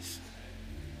demise.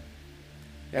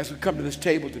 As we come to this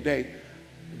table today,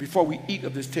 before we eat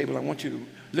of this table, I want you to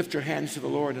lift your hands to the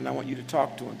Lord and I want you to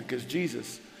talk to him, because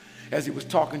Jesus, as he was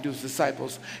talking to his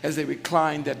disciples, as they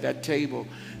reclined at that table,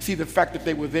 see, the fact that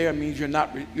they were there means you're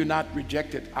not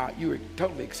rejected. You are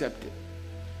totally accepted.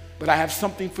 But I have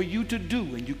something for you to do,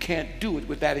 and you can't do it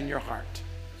with that in your heart.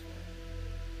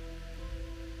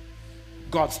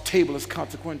 God's table is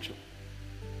consequential.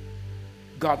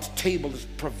 God's table is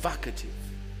provocative.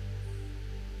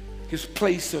 His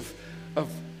place of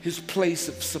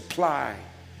supply,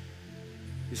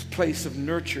 his place of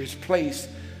nurture, his place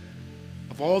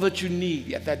of all that you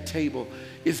need at that table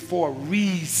is for a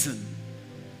reason.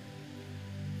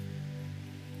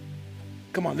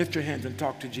 Come on, lift your hands and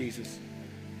talk to Jesus.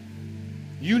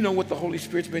 You know what the Holy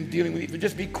Spirit's been dealing with. If you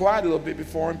just be quiet a little bit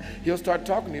before him, he'll start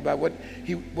talking to you about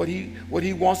what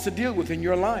he wants to deal with in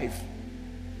your life.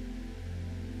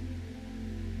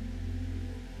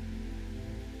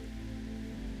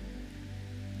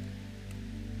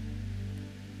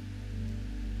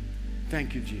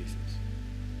 Thank you, Jesus.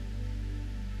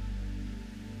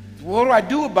 What do I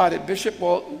do about it, Bishop?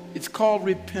 Well, it's called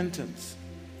repentance.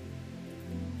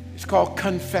 It's called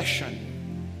confession.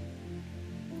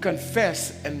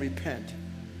 Confess and repent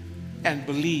and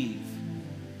believe.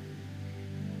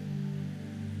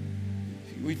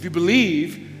 If you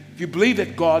believe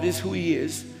that God is who he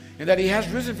is and that he has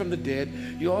risen from the dead,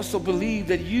 you also believe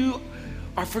that you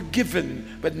are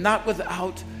forgiven, but not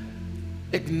without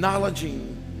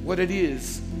acknowledging what it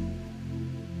is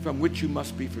from which you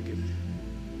must be forgiven.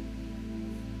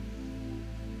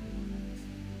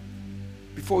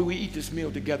 Before we eat this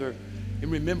meal together in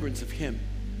remembrance of him,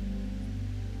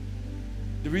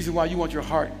 the reason why you want your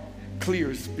heart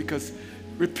clear is because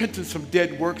repentance from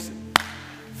dead works,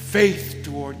 faith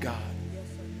toward God.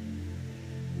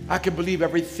 I can believe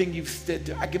everything you've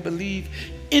said. I can believe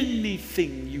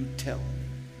anything you tell me.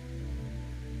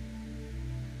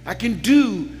 I can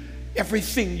do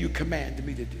everything you command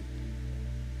me to do.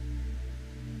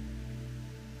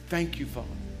 Thank you, Father.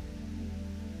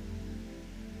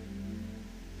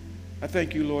 I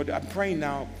thank you, Lord. I'm praying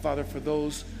now, Father, for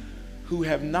those who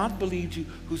have not believed you,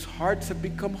 whose hearts have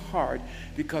become hard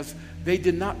because they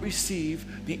did not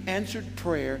receive the answered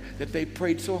prayer that they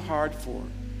prayed so hard for.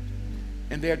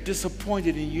 And they're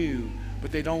disappointed in you,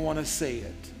 but they don't want to say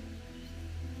it.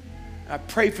 I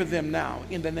pray for them now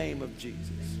in the name of Jesus.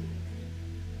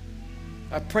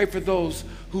 I pray for those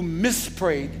who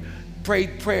prayed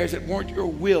prayers that weren't your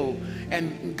will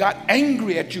and got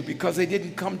angry at you because they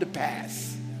didn't come to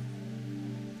pass.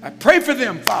 I pray for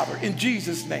them, Father, in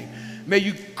Jesus' name. May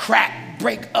you crack,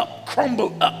 break up,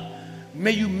 crumble up.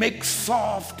 May you make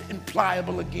soft and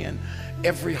pliable again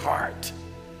every heart.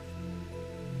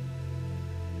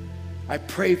 I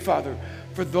pray, Father,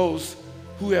 for those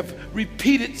who have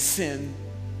repeated sin,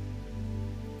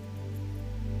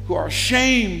 who are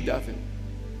ashamed of it,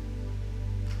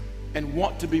 and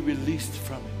want to be released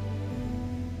from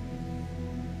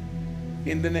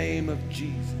it. In the name of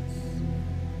Jesus,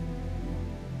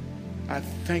 I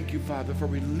thank you, Father, for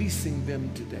releasing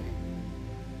them today.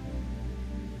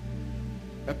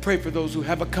 I pray for those who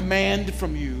have a command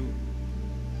from you,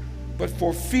 but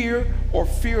for fear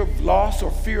of loss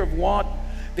or fear of want,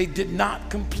 they did not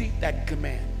complete that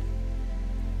command.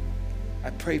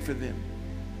 I pray for them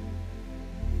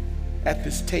at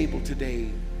this table today.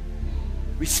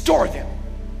 Restore them.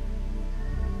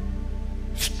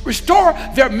 Restore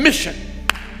their mission.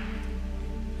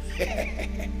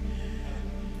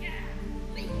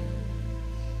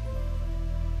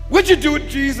 Would you do it,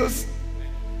 Jesus?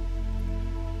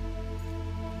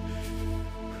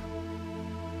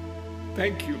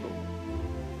 Thank you, Lord.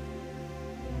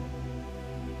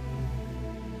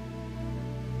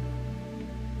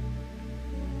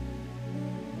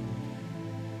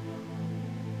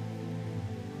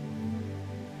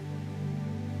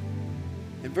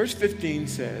 And verse 15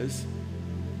 says,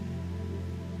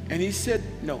 and he said,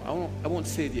 no, I won't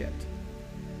say it yet.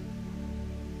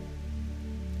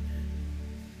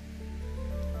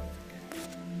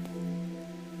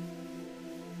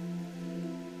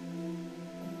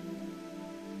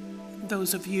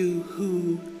 Those of you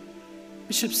who,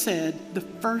 Bishop said, the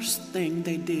first thing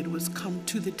they did was come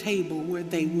to the table where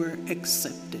they were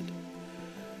accepted.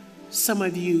 Some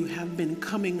of you have been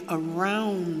coming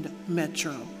around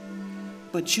Metro,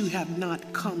 but you have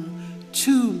not come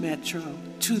to Metro,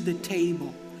 to the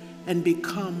table, and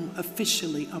become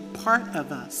officially a part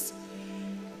of us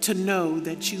to know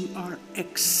that you are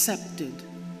accepted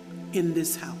in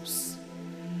this house.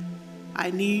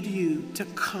 I need you to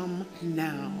come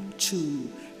now to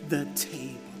the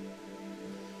table.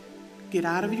 Get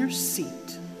out of your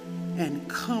seat and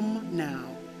come now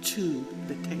to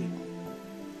the table.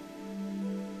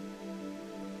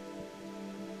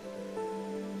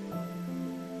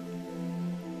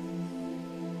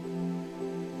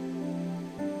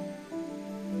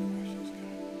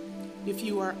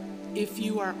 If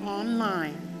you are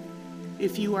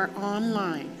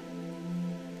online,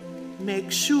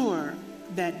 make sure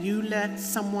that you let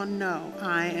someone know.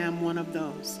 I am one of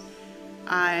those.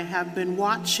 I have been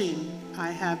watching.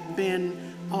 I have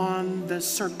been on the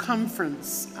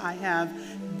circumference. I have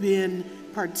been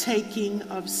partaking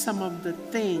of some of the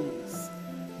things,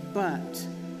 but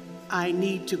I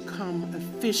need to come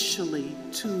officially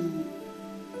to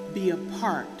be a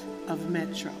part of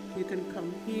Metro. You can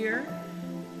come here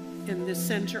in the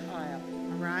center aisle,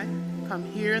 all right? Come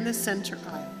here in the center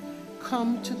aisle.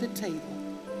 Come to the table.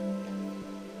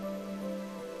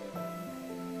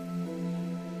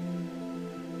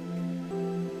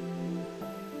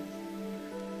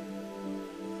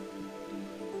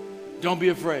 Don't be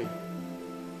afraid.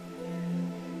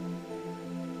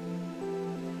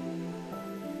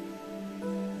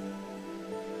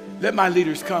 Let my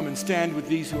leaders come and stand with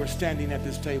these who are standing at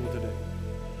this table today.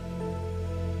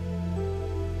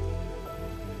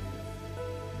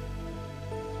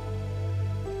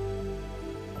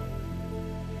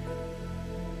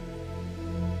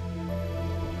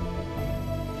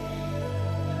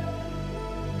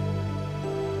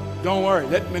 Don't worry,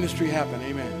 let ministry happen.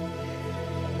 Amen.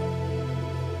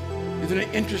 Isn't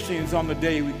it interesting? It's on the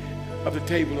day of the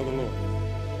table of the Lord.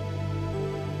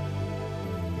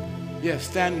 Yes,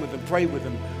 stand with them, pray with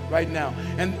them right now.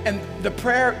 And the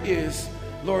prayer is,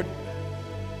 Lord,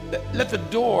 let the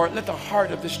door, let the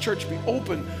heart of this church be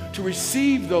open to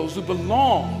receive those who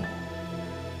belong.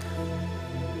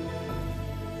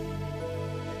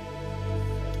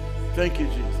 Thank you,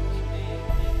 Jesus.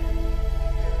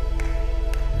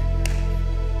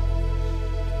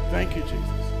 Thank you, Jesus.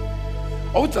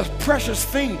 Oh, it's a precious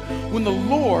thing when the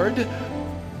Lord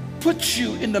puts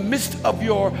you in the midst of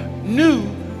your new,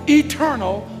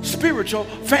 eternal, spiritual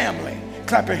family.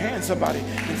 Clap your hands, somebody,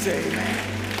 and say amen.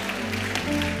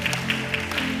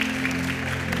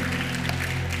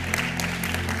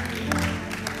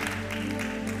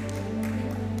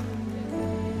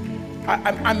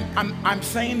 I'm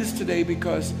saying this today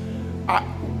because,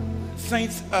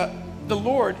 saints, the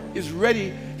Lord is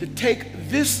ready to take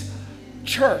this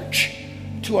church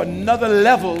to another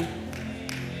level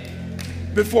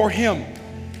before Him.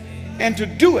 And to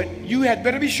do it, you had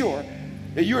better be sure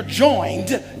that you're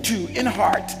joined in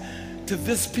heart to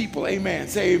this people. Amen.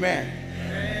 Say amen.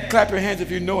 Amen. Clap your hands if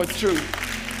you know it's true.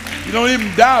 You don't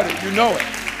even doubt it. You know it.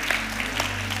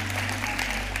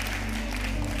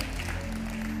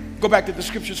 Go back to the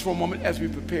scriptures for a moment as we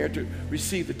prepare to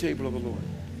receive the table of the Lord.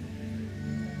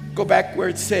 Go back where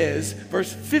it says,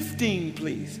 verse 15,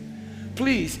 please.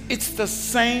 Please, it's the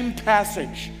same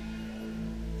passage.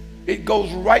 It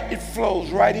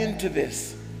flows right into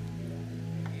this.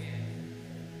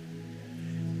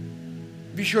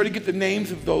 Be sure to get the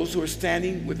names of those who are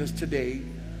standing with us today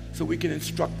so we can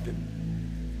instruct them.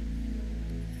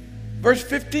 Verse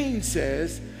 15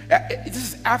 says, this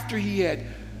is after He had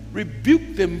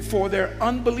rebuked them for their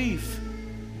unbelief.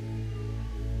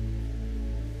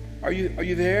 Are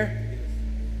you there?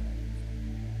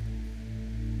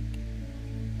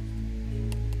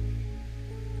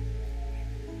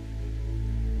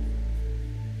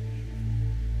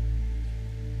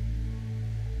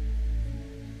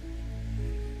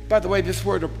 By the way, this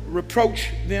word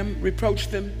reproach them,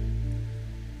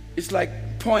 it's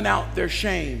like point out their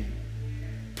shame,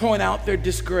 point out their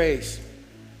disgrace.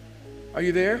 Are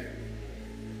you there?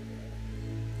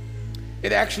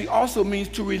 It actually also means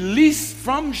to release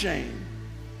from shame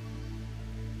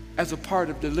as a part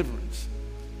of deliverance.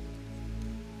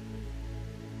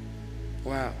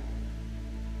 Wow.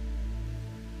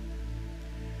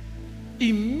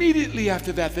 Immediately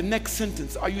after that, the next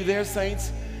sentence, are you there,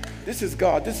 saints? This is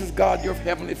God, your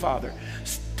Heavenly Father,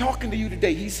 talking to you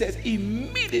today. He says,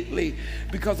 immediately,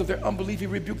 because of their unbelief, He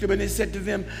rebuked them. And He said to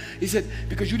them, He said,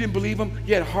 because you didn't believe Him,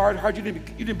 you had hard heart, you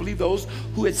didn't believe those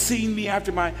who had seen me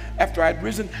after I had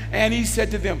risen. And He said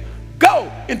to them,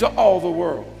 go into all the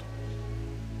world.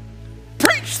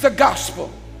 Preach the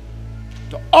gospel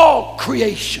to all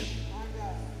creation.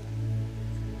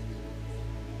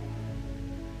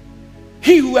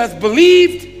 He who has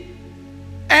believed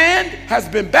and has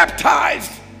been baptized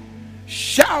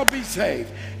shall be saved,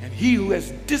 and he who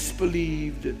has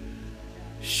disbelieved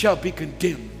shall be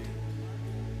condemned.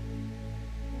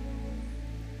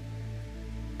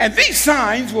 And these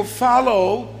signs will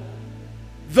follow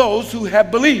those who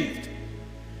have believed.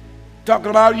 Talking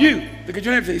about you. Look at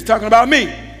your name. He's talking about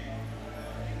me.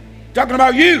 Talking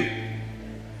about you.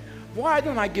 Why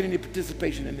don't I get any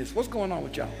participation in this? What's going on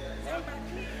with y'all?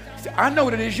 I know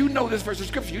what it is. You know this verse of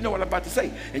scripture. You know what I'm about to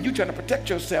say. And you're trying to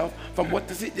protect yourself from what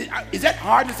this is. Is that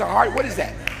hardness or hard? What is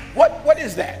that? What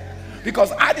is that?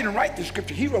 Because I didn't write the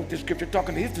scripture. He wrote the scripture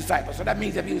talking to his disciples. So that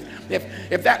means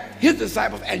if that his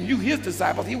disciples and you his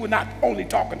disciples, he was not only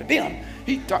talking to them.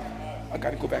 I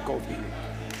got to go back over here.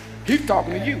 He's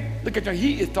talking to you. Look at you.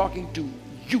 He is talking to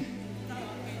you.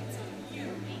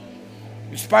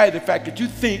 In spite of the fact that you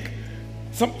think,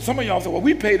 some of y'all say, well,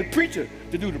 we pay the preacher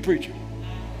to do the preacher.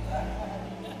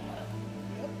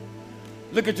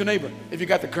 Look at your neighbor. If you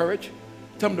got the courage,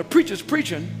 tell them the preacher's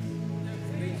preaching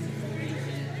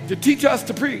to teach us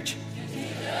to preach.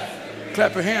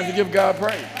 Clap your hands and give God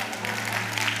praise.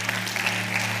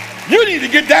 You need to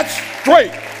get that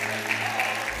straight.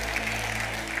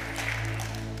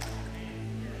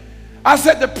 I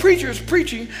said the preacher is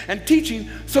preaching and teaching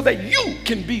so that you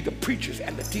can be the preachers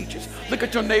and the teachers. Look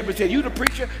at your neighbor and say, you the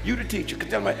preacher, you the teacher.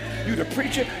 Tell them, you the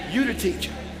preacher, you the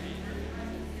teacher.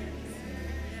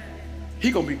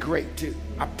 He gonna be great too.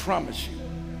 I promise you.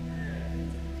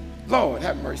 Lord,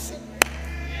 have mercy.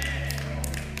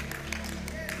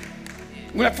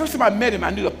 When the first time I met him, I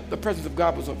knew the presence of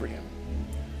God was over him.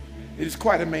 It is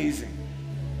quite amazing.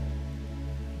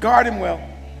 Guard him well.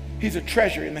 He's a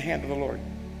treasure in the hand of the Lord.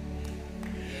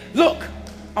 Look,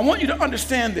 I want you to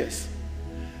understand this.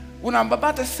 What I'm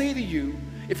about to say to you,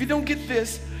 if you don't get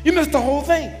this, you miss the whole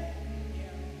thing.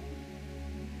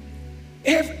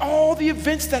 All the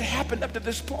events that happened up to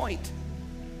this point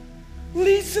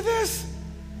leads to this.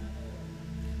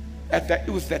 It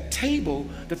was that table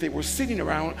that they were sitting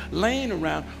around, laying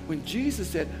around, when Jesus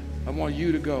said, I want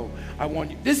you to go. I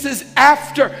want you. This is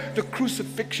after the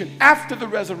crucifixion, after the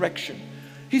resurrection.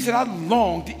 He said, I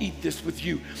long to eat this with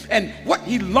you. And what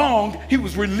he longed, he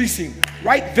was releasing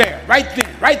right there, right then,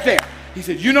 right there. He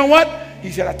said, you know what?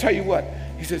 He said, I tell you what.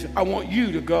 He says, I want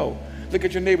you to go. Look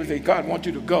at your neighbor and say, God wants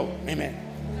you to go. Amen.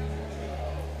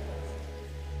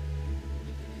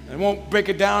 I won't break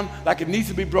it down like it needs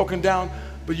to be broken down,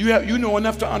 but you know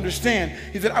enough to understand.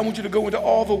 He said, I want you to go into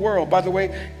all the world. By the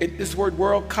way, this word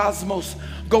world, cosmos,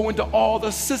 go into all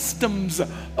the systems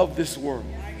of this world.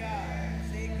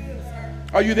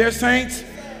 Are you there, saints?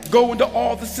 Go into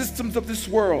all the systems of this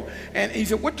world. And he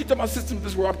said, what you talking about systems of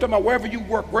this world? I'm talking about wherever you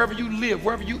work, wherever you live,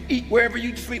 wherever you eat, wherever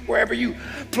you sleep, wherever you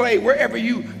play, wherever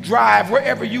you drive,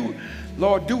 wherever you,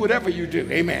 Lord, do whatever you do.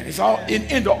 Amen. It's all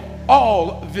into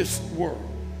all this world.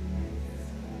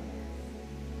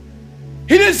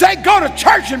 He didn't say go to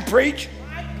church and preach.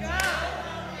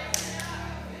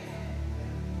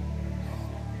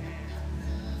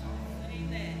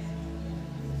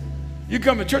 You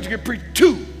come to church and get preached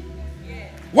to.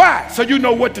 Why? So you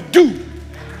know what to do.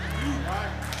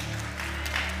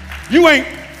 You ain't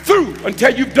through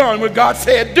until you've done what God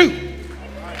said do.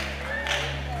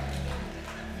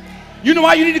 You know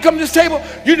why you need to come to this table?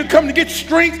 You need to come to get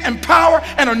strength and power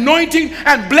and anointing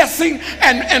and blessing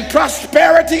and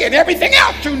prosperity and everything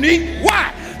else you need.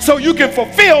 Why? So you can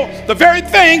fulfill the very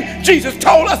thing Jesus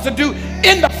told us to do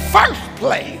in the first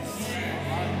place.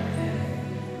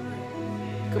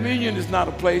 Communion is not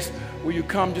a place where you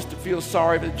come just to feel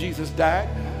sorry that Jesus died.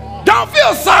 Don't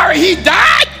feel sorry he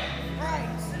died.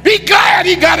 Be glad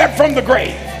he got up from the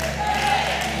grave.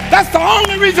 That's the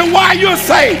only reason why you're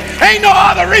saved. Ain't no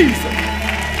other reason.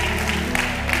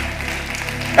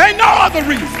 Ain't no other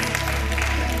reason.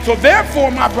 So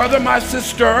therefore, my brother, my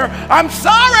sister, I'm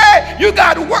sorry. You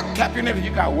got work. Tap your neighbor.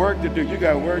 You got work to do. You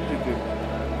got work to do.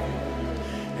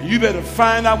 And you better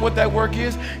find out what that work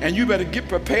is, and you better get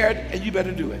prepared, and you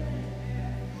better do it.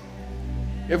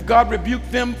 If God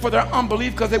rebuked them for their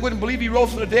unbelief because they wouldn't believe he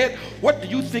rose from the dead, what do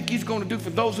you think he's going to do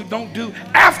for those who don't do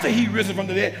after he risen from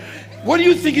the dead? What do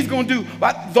you think he's going to do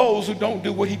about those who don't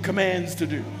do what he commands to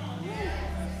do?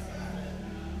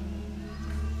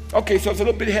 Okay, so it's a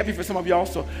little bit heavy for some of y'all,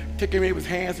 so take your neighbor's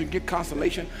hands and get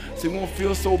consolation so you won't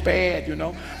feel so bad, you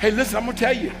know. Hey, listen, I'm going to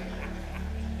tell you.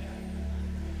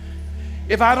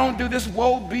 If I don't do this,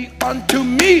 woe be unto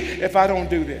me if I don't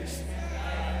do this.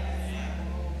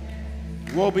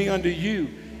 Woe be unto you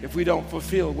if we don't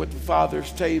fulfill what the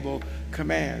Father's table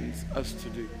commands us to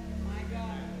do.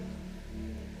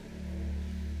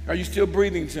 Are you still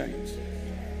breathing, saints?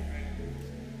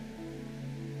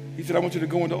 He said, I want you to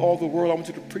go into all the world. I want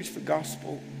you to preach the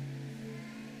gospel.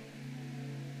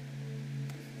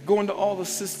 Go into all the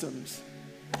systems.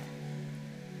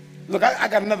 Look, I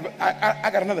got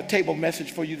another table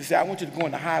message for you to say. I want you to go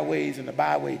in the highways and the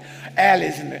byways,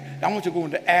 alleys, I want you to go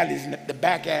into alleys and the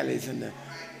back alleys and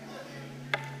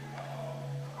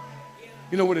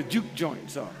where the juke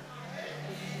joints are,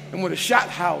 and where the shot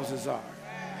houses are,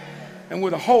 and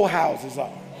where the whole houses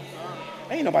are.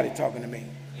 Ain't nobody talking to me.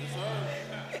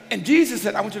 And Jesus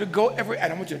said, I want you to go everywhere,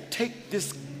 and I want you to take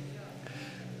this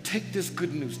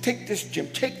good news, take this gem,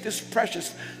 take this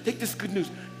precious, take this good news,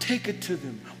 take it to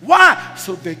them. Why?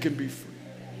 So they can be free.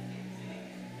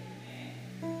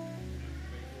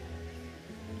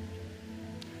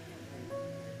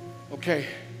 Okay,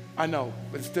 I know,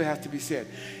 but it still has to be said.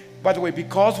 By the way,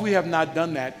 because we have not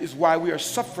done that is why we are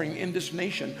suffering in this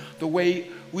nation the way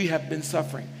we have been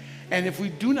suffering. And if we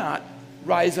do not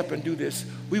rise up and do this,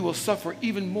 we will suffer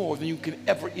even more than you can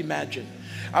ever imagine.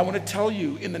 I want to tell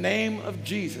you in the name of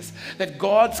Jesus that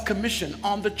God's commission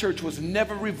on the church was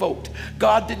never revoked.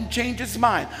 God didn't change his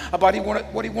mind about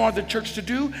what he wanted the church to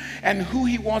do and who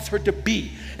he wants her to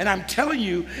be. And I'm telling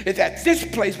you, it's at this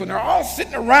place when they're all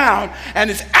sitting around and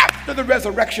it's after the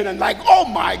resurrection and like, oh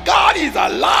my God, he's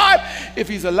alive. If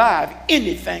he's alive,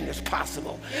 anything is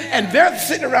possible. And they're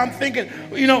sitting around thinking,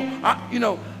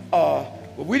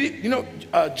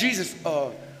 Jesus,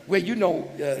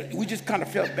 we just kind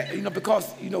of felt bad,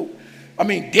 because,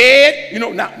 dead,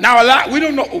 now alive, we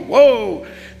don't know. Whoa.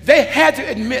 They had to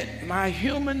admit my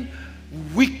human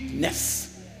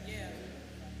weakness.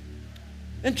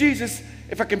 And Jesus,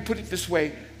 if I can put it this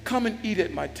way, come and eat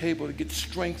at my table to get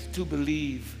strength to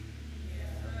believe.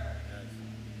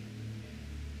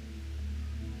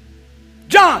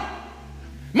 John,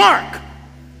 Mark,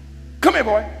 come here,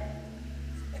 boy.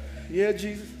 Yeah,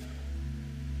 Jesus.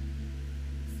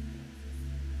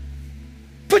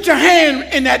 Put your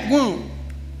hand in that wound.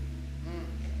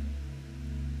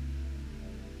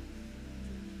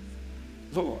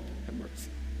 Lord, have mercy.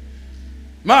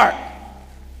 Mark,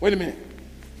 wait a minute.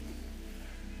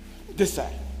 This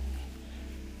side.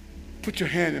 Put your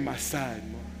hand in my side,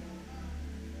 Mark.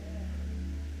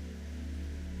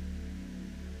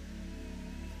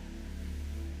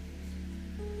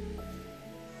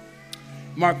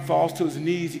 Mark falls to his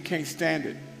knees. He can't stand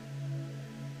it.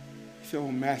 He said,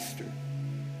 oh, Master.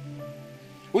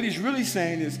 What he's really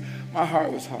saying is, my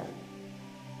heart was hard.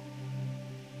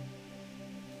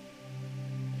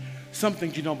 Some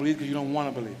things you don't believe because you don't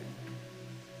want to believe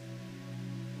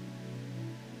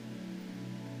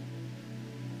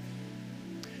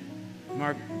it.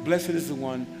 Mark, blessed is the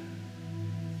one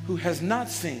who has not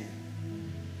seen,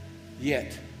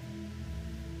 yet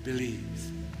believes.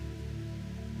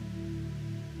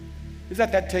 It's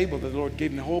at that table that the Lord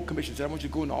gave him the whole commission. He said, I want you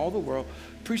to go into all the world,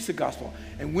 preach the gospel.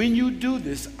 And when you do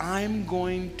this, I'm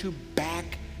going to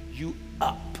back you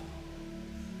up.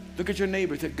 Look at your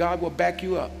neighbor and say, God will back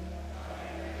you up.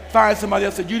 Find somebody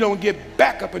else that you don't get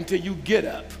back up until you get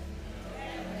up.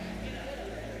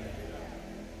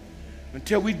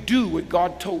 Until we do what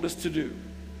God told us to do.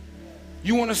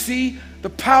 You want to see the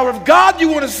power of God? You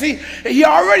want to see, he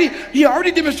already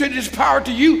demonstrated his power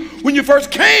to you when you first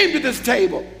came to this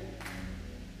table.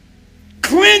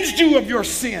 Cleansed you of your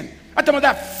sin. I'm talking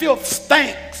about that filth,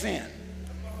 stank sin.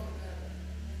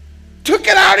 Took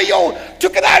it out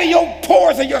of your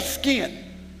pores of your skin.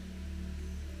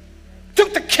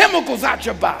 Took the chemicals out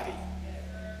your body.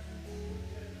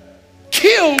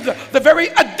 Killed the very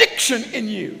addiction in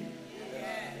you.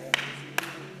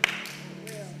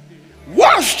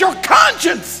 Washed your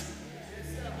conscience.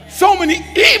 So many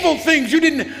evil things you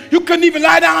couldn't even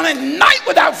lie down at night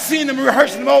without seeing them,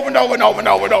 rehearsing them over and over and over and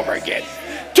over and over again.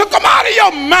 Took them out of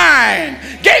your mind.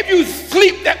 Gave you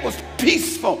sleep that was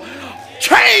peaceful.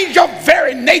 Changed your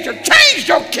very nature. Changed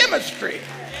your chemistry.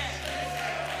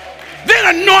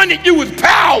 Then anointed you with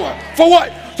power. For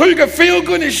what? So you can feel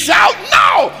good and shout?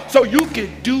 No! So you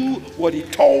can do what he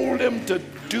told him to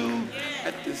do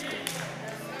at this time.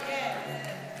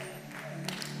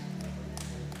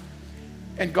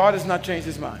 And God has not changed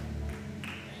his mind.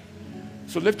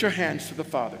 So lift your hands to the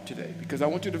Father today, because I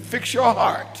want you to fix your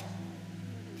heart.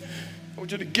 I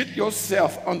want you to get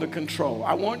yourself under control.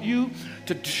 I want you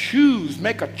to choose,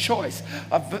 make a choice,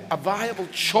 a viable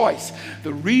choice.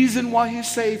 The reason why he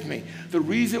saved me, the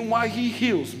reason why he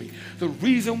heals me, the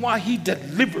reason why he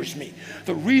delivers me,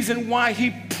 the reason why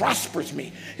he prospers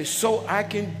me is so I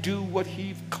can do what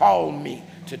he called me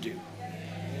to do.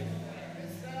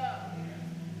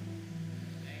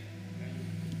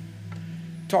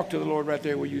 Talk to the Lord right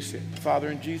there where you sit. Father,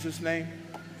 in Jesus' name,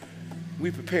 we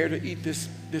prepare to eat this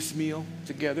meal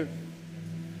together.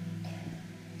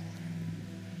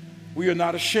 We are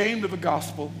not ashamed of the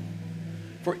gospel,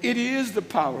 for it is the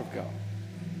power of God.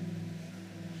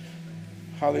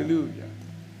 Hallelujah.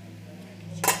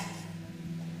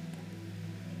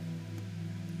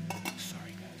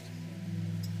 Sorry,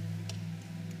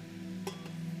 guys.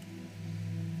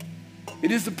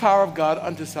 It is the power of God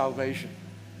unto salvation.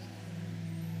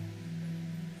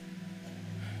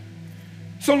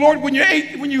 So Lord, when you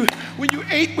ate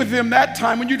with them that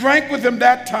time, when you drank with them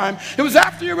that time, it was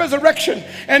after your resurrection.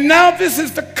 And now this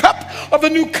is the cup of the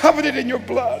new covenant in your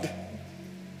blood.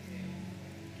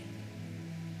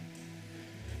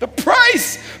 The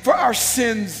price for our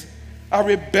sins, our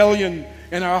rebellion,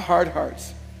 and our hard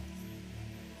hearts.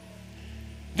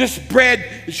 This bread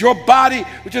is your body,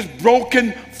 which is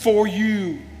broken for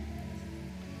you.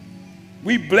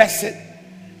 We bless it,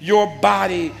 your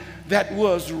body that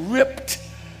was ripped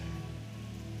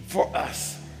for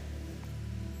us,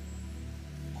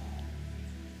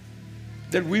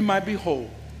 that we might be whole,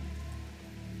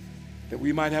 that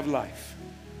we might have life,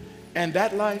 and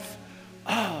that life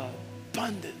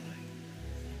abundantly.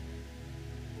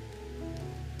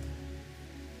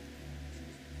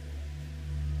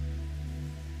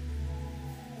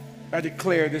 I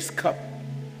declare this cup,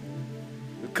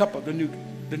 the cup of the new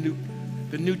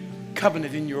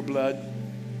covenant in your blood.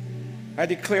 I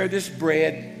declare this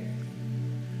bread,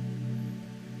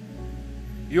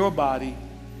 your body,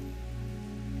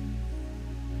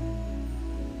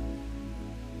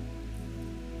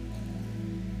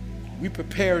 we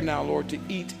prepare now, Lord, to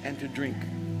eat and to drink.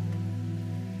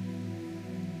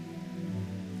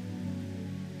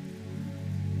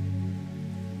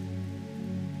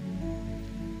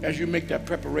 As you make that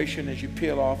preparation, as you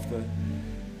peel off the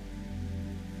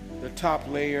top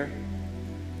layer,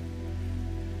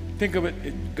 think of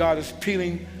it, God is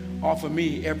peeling off of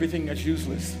me everything that's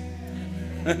useless.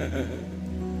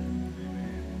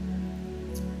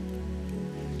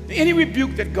 Any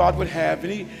rebuke that God would have,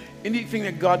 anything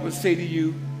that God would say to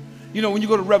you. You know, when you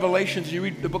go to Revelations and you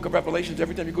read the book of Revelations,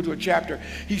 every time you go to a chapter,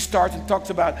 he starts and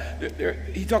talks about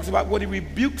what he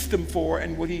rebukes them for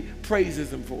and what he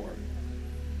praises them for.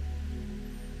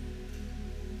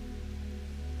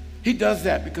 He does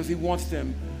that because he wants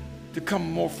them to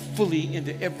come more fully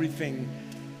into everything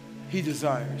he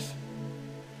desires.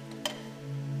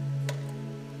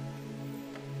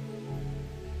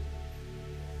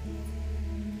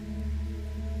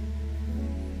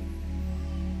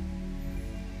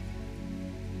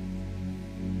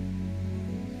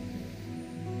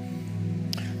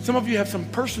 Some of you have some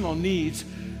personal needs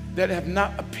that have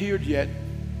not appeared yet.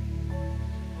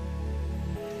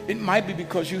 It might be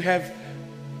because you have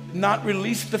not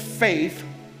released the faith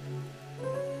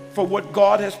for what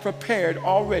God has prepared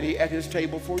already at his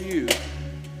table for you.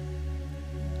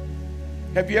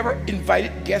 Have you ever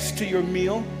invited guests to your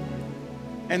meal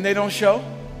and they don't show?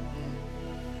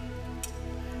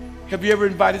 Have you ever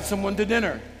invited someone to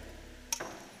dinner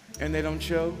and they don't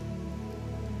show?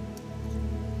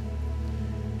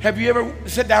 Have you ever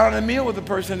sat down at a meal with a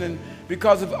person and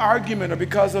because of argument or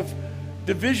because of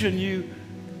division,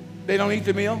 they don't eat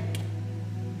the meal?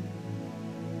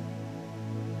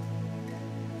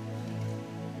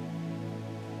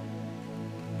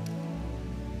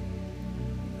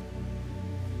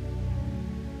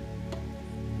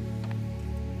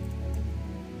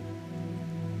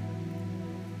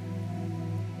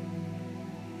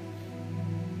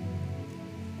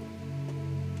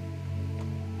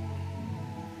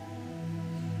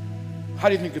 How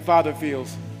do you think the Father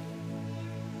feels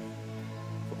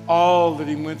for all that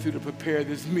he went through to prepare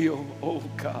this meal? Oh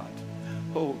God,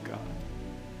 oh God.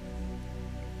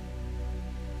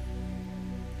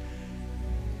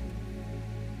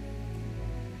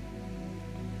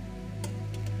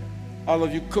 All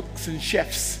of you cooks and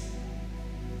chefs.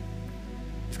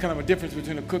 There's kind of a difference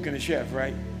between a cook and a chef,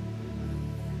 right?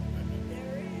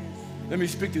 Let me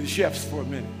speak to the chefs for a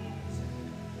minute.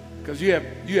 Because you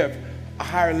have a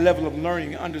higher level of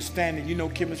learning, understanding. You know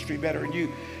chemistry better, and you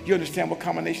understand what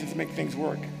combinations make things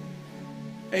work.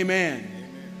 Amen.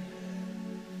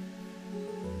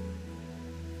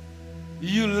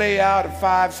 You lay out a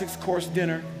 5-6 course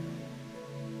dinner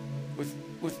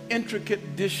with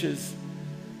intricate dishes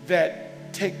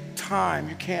that take time.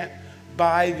 You can't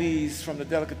buy these from the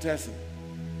delicatessen.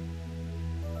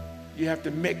 You have to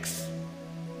mix.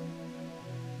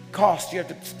 Cost, you have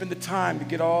to spend the time to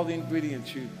get all the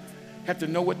ingredients. You have to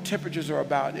know what temperatures are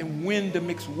about and when to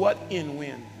mix what in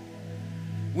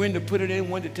when to put it in,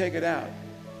 when to take it out.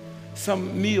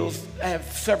 Some meals have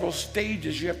several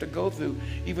stages you have to go through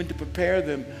even to prepare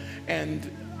them.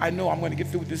 And I know I'm going to get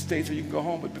through with this stage so you can go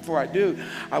home, but before I do,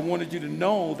 I wanted you to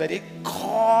know that it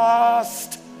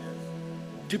cost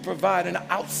to provide an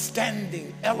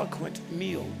outstanding, eloquent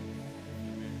meal.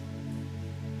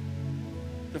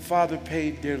 The Father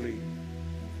paid dearly.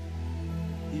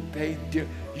 He paid dearly.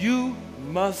 You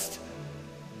must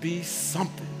be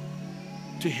something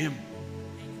to him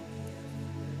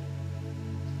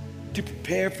to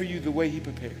prepare for you the way he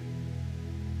prepared.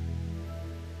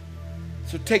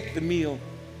 So take the meal,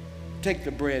 take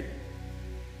the bread,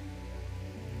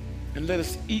 and let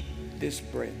us eat this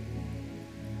bread.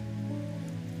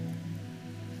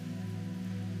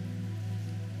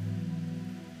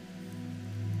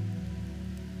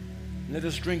 Let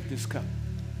us drink this cup.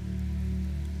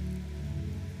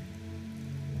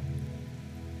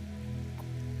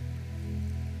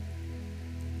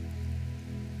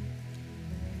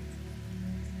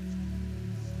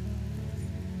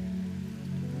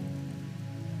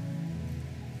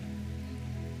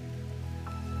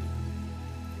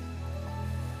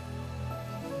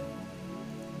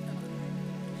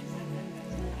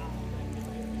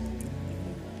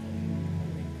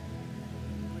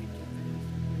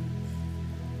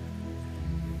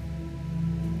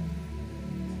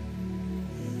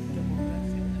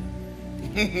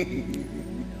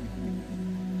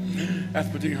 That's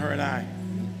between her and I.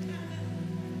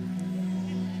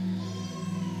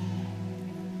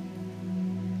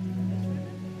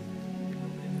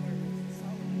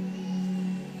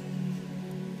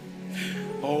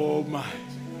 Oh my.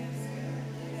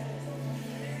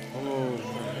 Oh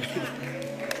my.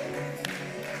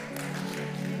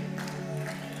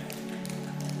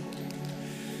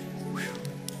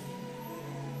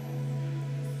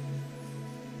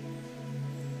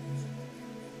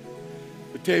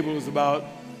 The table is about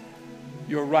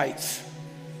your rights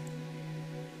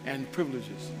and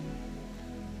privileges.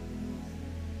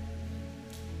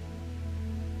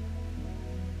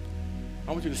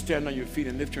 I want you to stand on your feet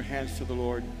and lift your hands to the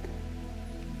Lord.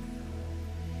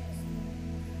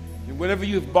 And whatever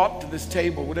you've brought to this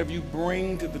table, whatever you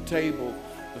bring to the table,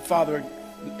 the Father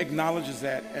acknowledges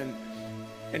that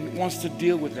and wants to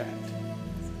deal with that.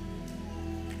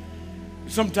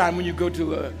 Sometime when you go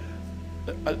to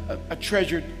a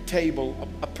treasured table,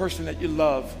 a person that you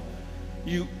love,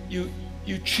 you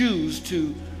choose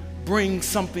to bring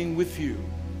something with you.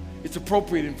 It's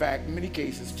appropriate, in fact, in many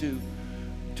cases, to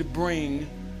bring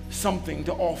something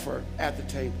to offer at the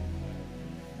table.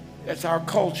 That's our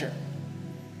culture.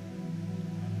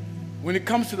 When it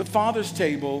comes to the Father's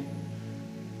table,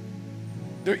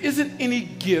 there isn't any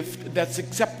gift that's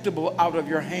acceptable out of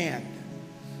your hand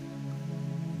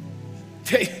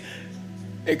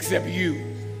except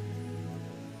you.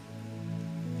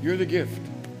 You're the gift.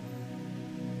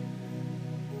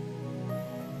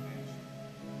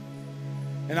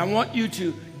 And I want you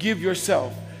to give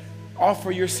yourself,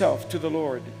 offer yourself to the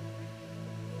Lord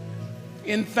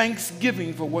in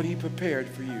thanksgiving for what He prepared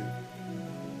for you.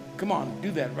 Come on, do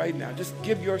that right now. Just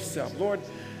give yourself. Lord,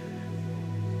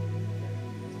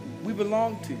 we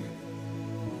belong to you.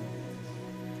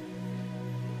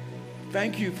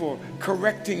 Thank you for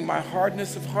correcting my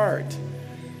hardness of heart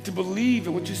to believe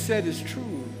that what you said is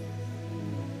true.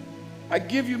 I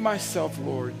give you myself,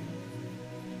 Lord.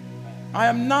 I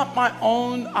am not my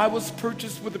own. I was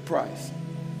purchased with a price.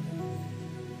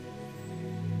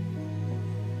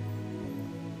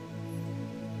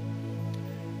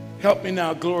 Help me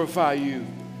now glorify you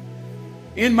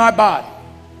in my body.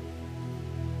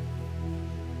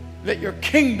 Let your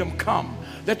kingdom come.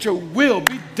 Let your will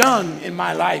be done in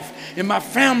my life, in my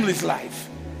family's life.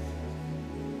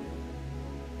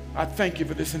 I thank you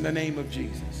for this in the name of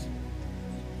Jesus.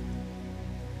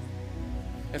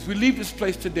 As we leave this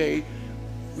place today,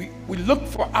 we look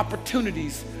for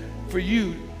opportunities for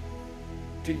you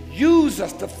to use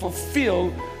us to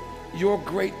fulfill your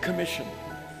great commission.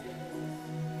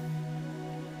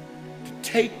 To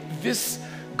take this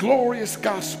glorious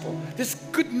gospel, this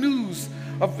good news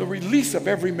of the release of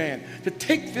every man, to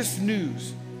take this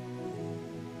news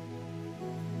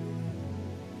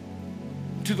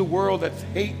to the world that's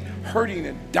hurting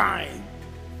and dying.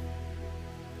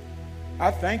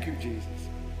 I thank you, Jesus.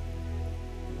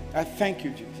 I thank you,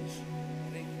 Jesus.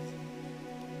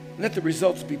 Let the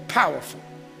results be powerful.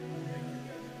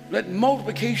 Let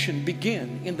multiplication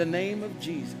begin in the name of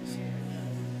Jesus.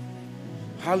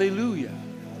 Hallelujah.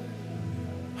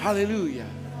 Hallelujah.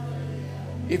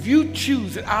 If you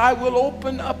choose it, I will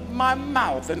open up my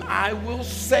mouth and I will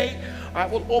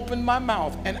open my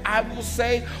mouth and I will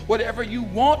say whatever you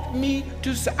want me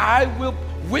to say. I will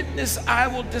witness, I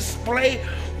will display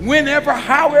whenever,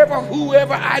 however,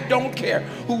 whoever, I don't care.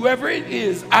 Whoever it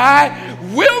is, I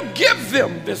will give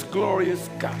them this glorious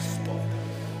gospel.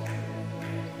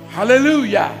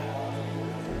 Hallelujah.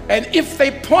 And if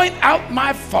they point out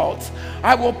my faults,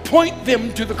 I will point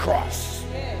them to the cross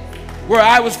where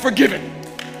I was forgiven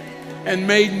and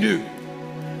made new.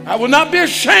 I will not be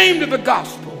ashamed of the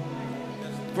gospel,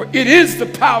 for it is the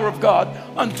power of God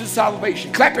unto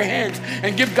salvation. Clap your hands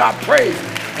and give God praise.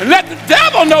 And let the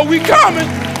devil know we coming.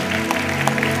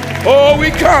 Oh, we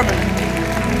coming.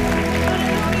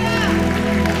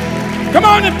 Come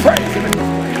on and praise Him.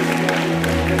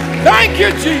 Thank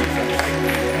you, Jesus.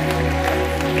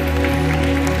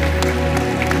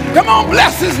 Come on,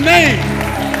 bless His name.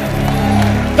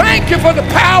 Thank you for the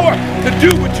power to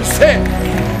do what you said.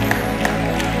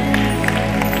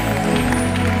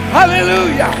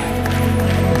 Hallelujah.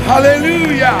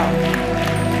 Hallelujah.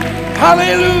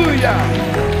 Hallelujah.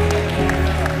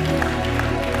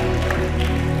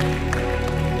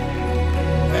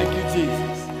 Thank you,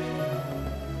 Jesus.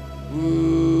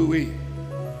 Ooh-wee.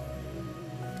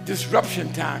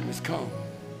 Disruption time has come.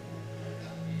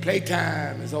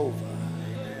 Playtime is over.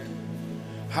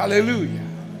 Hallelujah.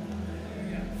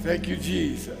 Thank you,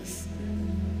 Jesus.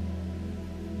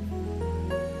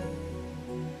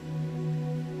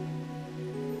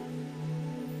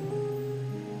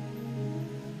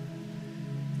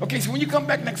 Okay, so when you come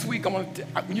back next week,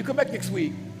 when you come back next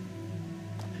week,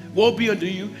 woe be unto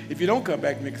you if you don't come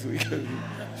back next week.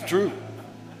 It's true.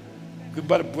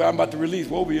 But I'm about to release,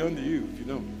 woe be unto you if you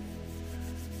don't.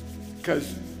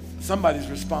 Because somebody's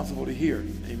responsible to hear.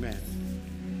 Amen.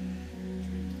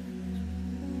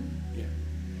 Yeah.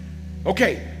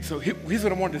 Okay, so here's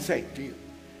what I wanted to say to you.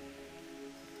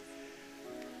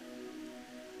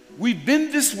 We've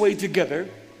been this way together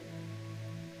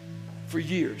for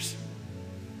years.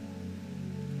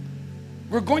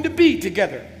 We're going to be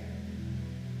together.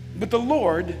 But the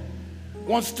Lord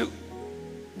wants to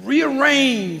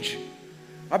rearrange.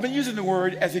 I've been using the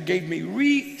word as it gave me,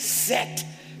 reset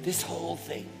this whole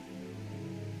thing.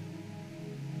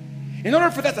 In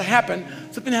order for that to happen,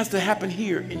 something has to happen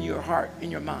here in your heart, in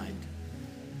your mind.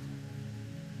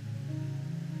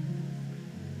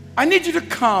 I need you to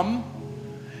come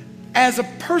as a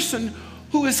person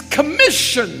who is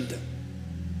commissioned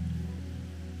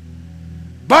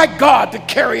by God to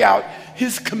carry out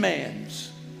his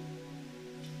commands.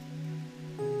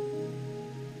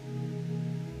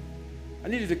 I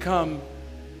need you to come.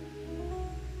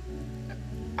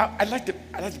 I'd like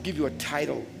to give you a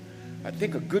title. I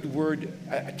think a good word,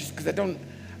 just because I don't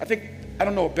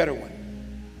know a better one.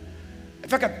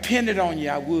 If I could pin it on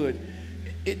you, I would.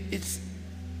 It's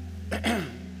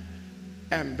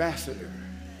ambassador.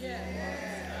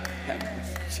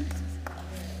 Jesus.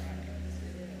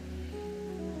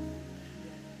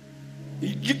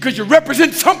 Because you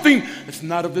represent something that's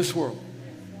not of this world.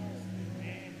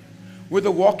 We're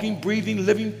the walking, breathing,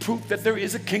 living proof that there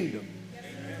is a kingdom.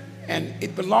 And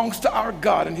it belongs to our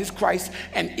God and his Christ,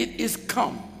 and it is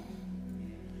come.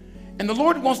 And the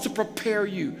Lord wants to prepare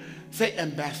you. Say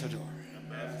ambassador.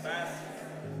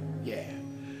 Yeah.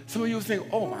 Some of you will think,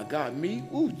 oh my God, me?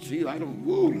 Ooh, gee,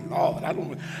 Lord,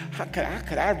 how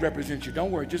could I represent you?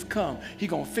 Don't worry, just come. He's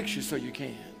going to fix you so you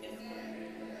can.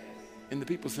 And the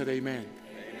people said amen.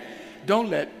 Don't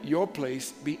let your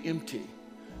place be empty.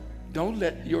 Don't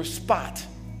let your spot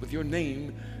with your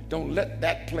name, don't let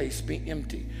that place be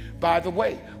empty. By the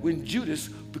way, when Judas,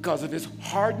 because of his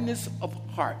hardness of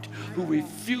heart, who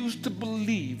refused to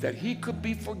believe that he could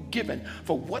be forgiven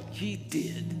for what he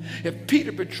did. If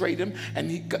Peter betrayed him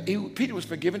and Peter was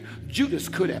forgiven, Judas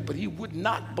could have, but he would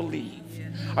not believe.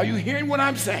 Are you hearing what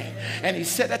I'm saying? And he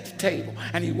sat at the table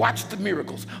and he watched the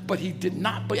miracles, but he did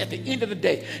not. But at the end of the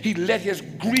day, he let his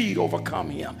greed overcome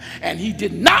him, and he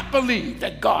did not believe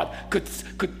that God could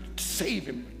save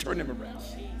him, turn him around.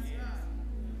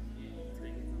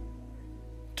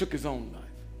 Took his own life.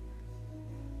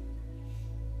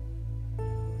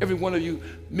 Every one of you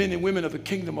men and women of the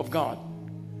kingdom of God,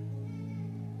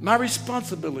 my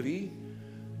responsibility,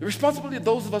 the responsibility of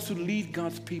those of us who lead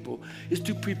God's people, is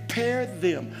to prepare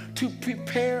them. To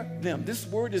prepare them. This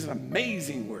word is an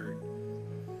amazing word.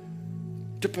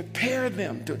 To prepare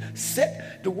them. To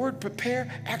set. The word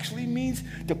prepare actually means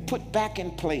to put back in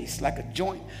place, like a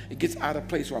joint. It gets out of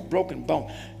place, or a broken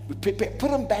bone. We prepare, put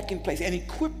them back in place and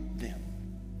equip them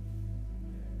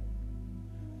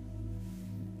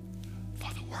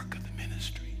for the work of the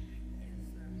ministry.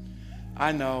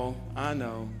 I know.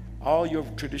 All your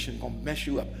tradition gonna mess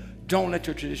you up. Don't let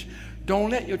your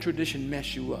tradition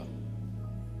mess you up.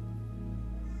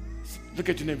 Look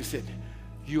at your neighbor and say,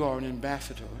 you are an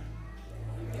ambassador.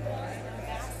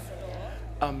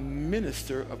 A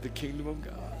minister of the kingdom of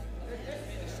God.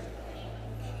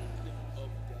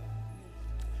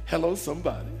 Hello,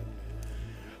 somebody.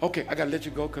 Okay, I gotta let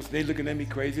you go because they looking at me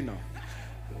crazy. No.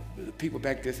 The people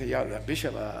back there say, y'all,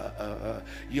 Bishop,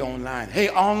 you online. Hey,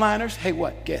 onliners. Hey,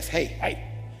 what? Guess. Hey.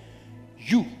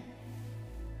 You,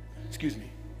 excuse me,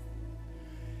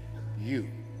 you.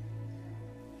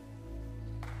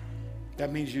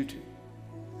 That means you too.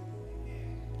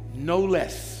 No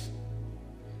less.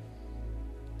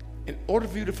 In order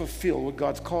for you to fulfill what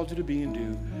God's called you to be and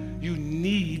do, you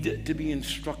need to be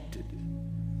instructed.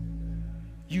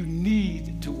 You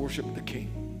need to worship the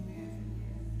King.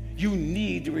 You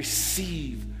need to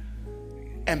receive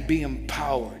and be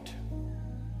empowered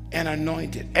and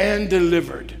anointed and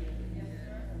delivered,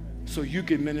 so you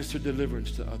can minister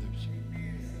deliverance to others.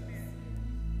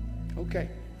 Okay,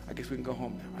 I guess we can go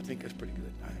home now. I think that's pretty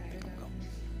good. I think I'm going.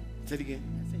 Say it again.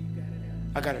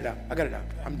 I got it out.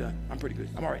 I'm done. I'm pretty good.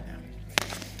 I'm all right now.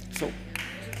 So,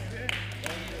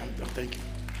 thank you.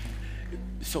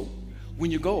 So, when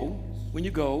you go,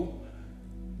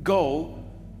 go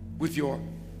with your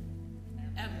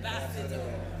ambassador.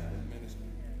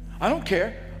 I don't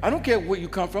care where you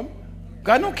come from.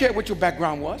 God don't care what your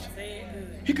background was.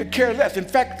 He could care less. In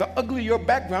fact, the uglier your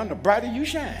background, the brighter you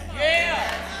shine. Yeah.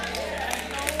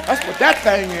 That's what that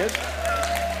thing is.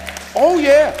 Oh,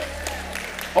 yeah.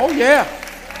 Oh, yeah.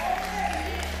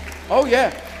 Oh,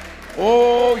 yeah.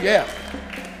 Oh, yeah.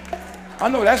 I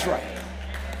know that's right.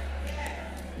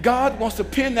 God wants to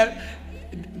pin that.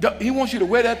 He wants you to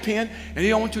wear that pin, and he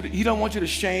don't want you to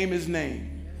shame his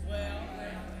name.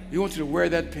 He wants you to wear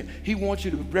that pin. He wants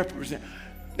you to represent.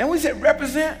 Now when he said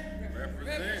represent,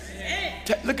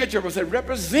 look at your brother, say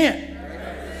represent.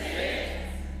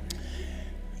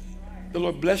 The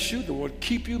Lord bless you. The Lord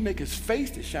keep you, make his face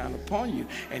to shine upon you,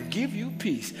 and give you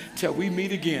peace till we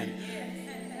meet again.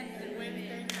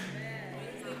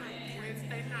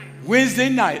 Wednesday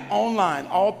night online,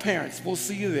 all parents, we'll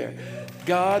see you there.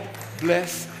 God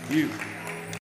bless you.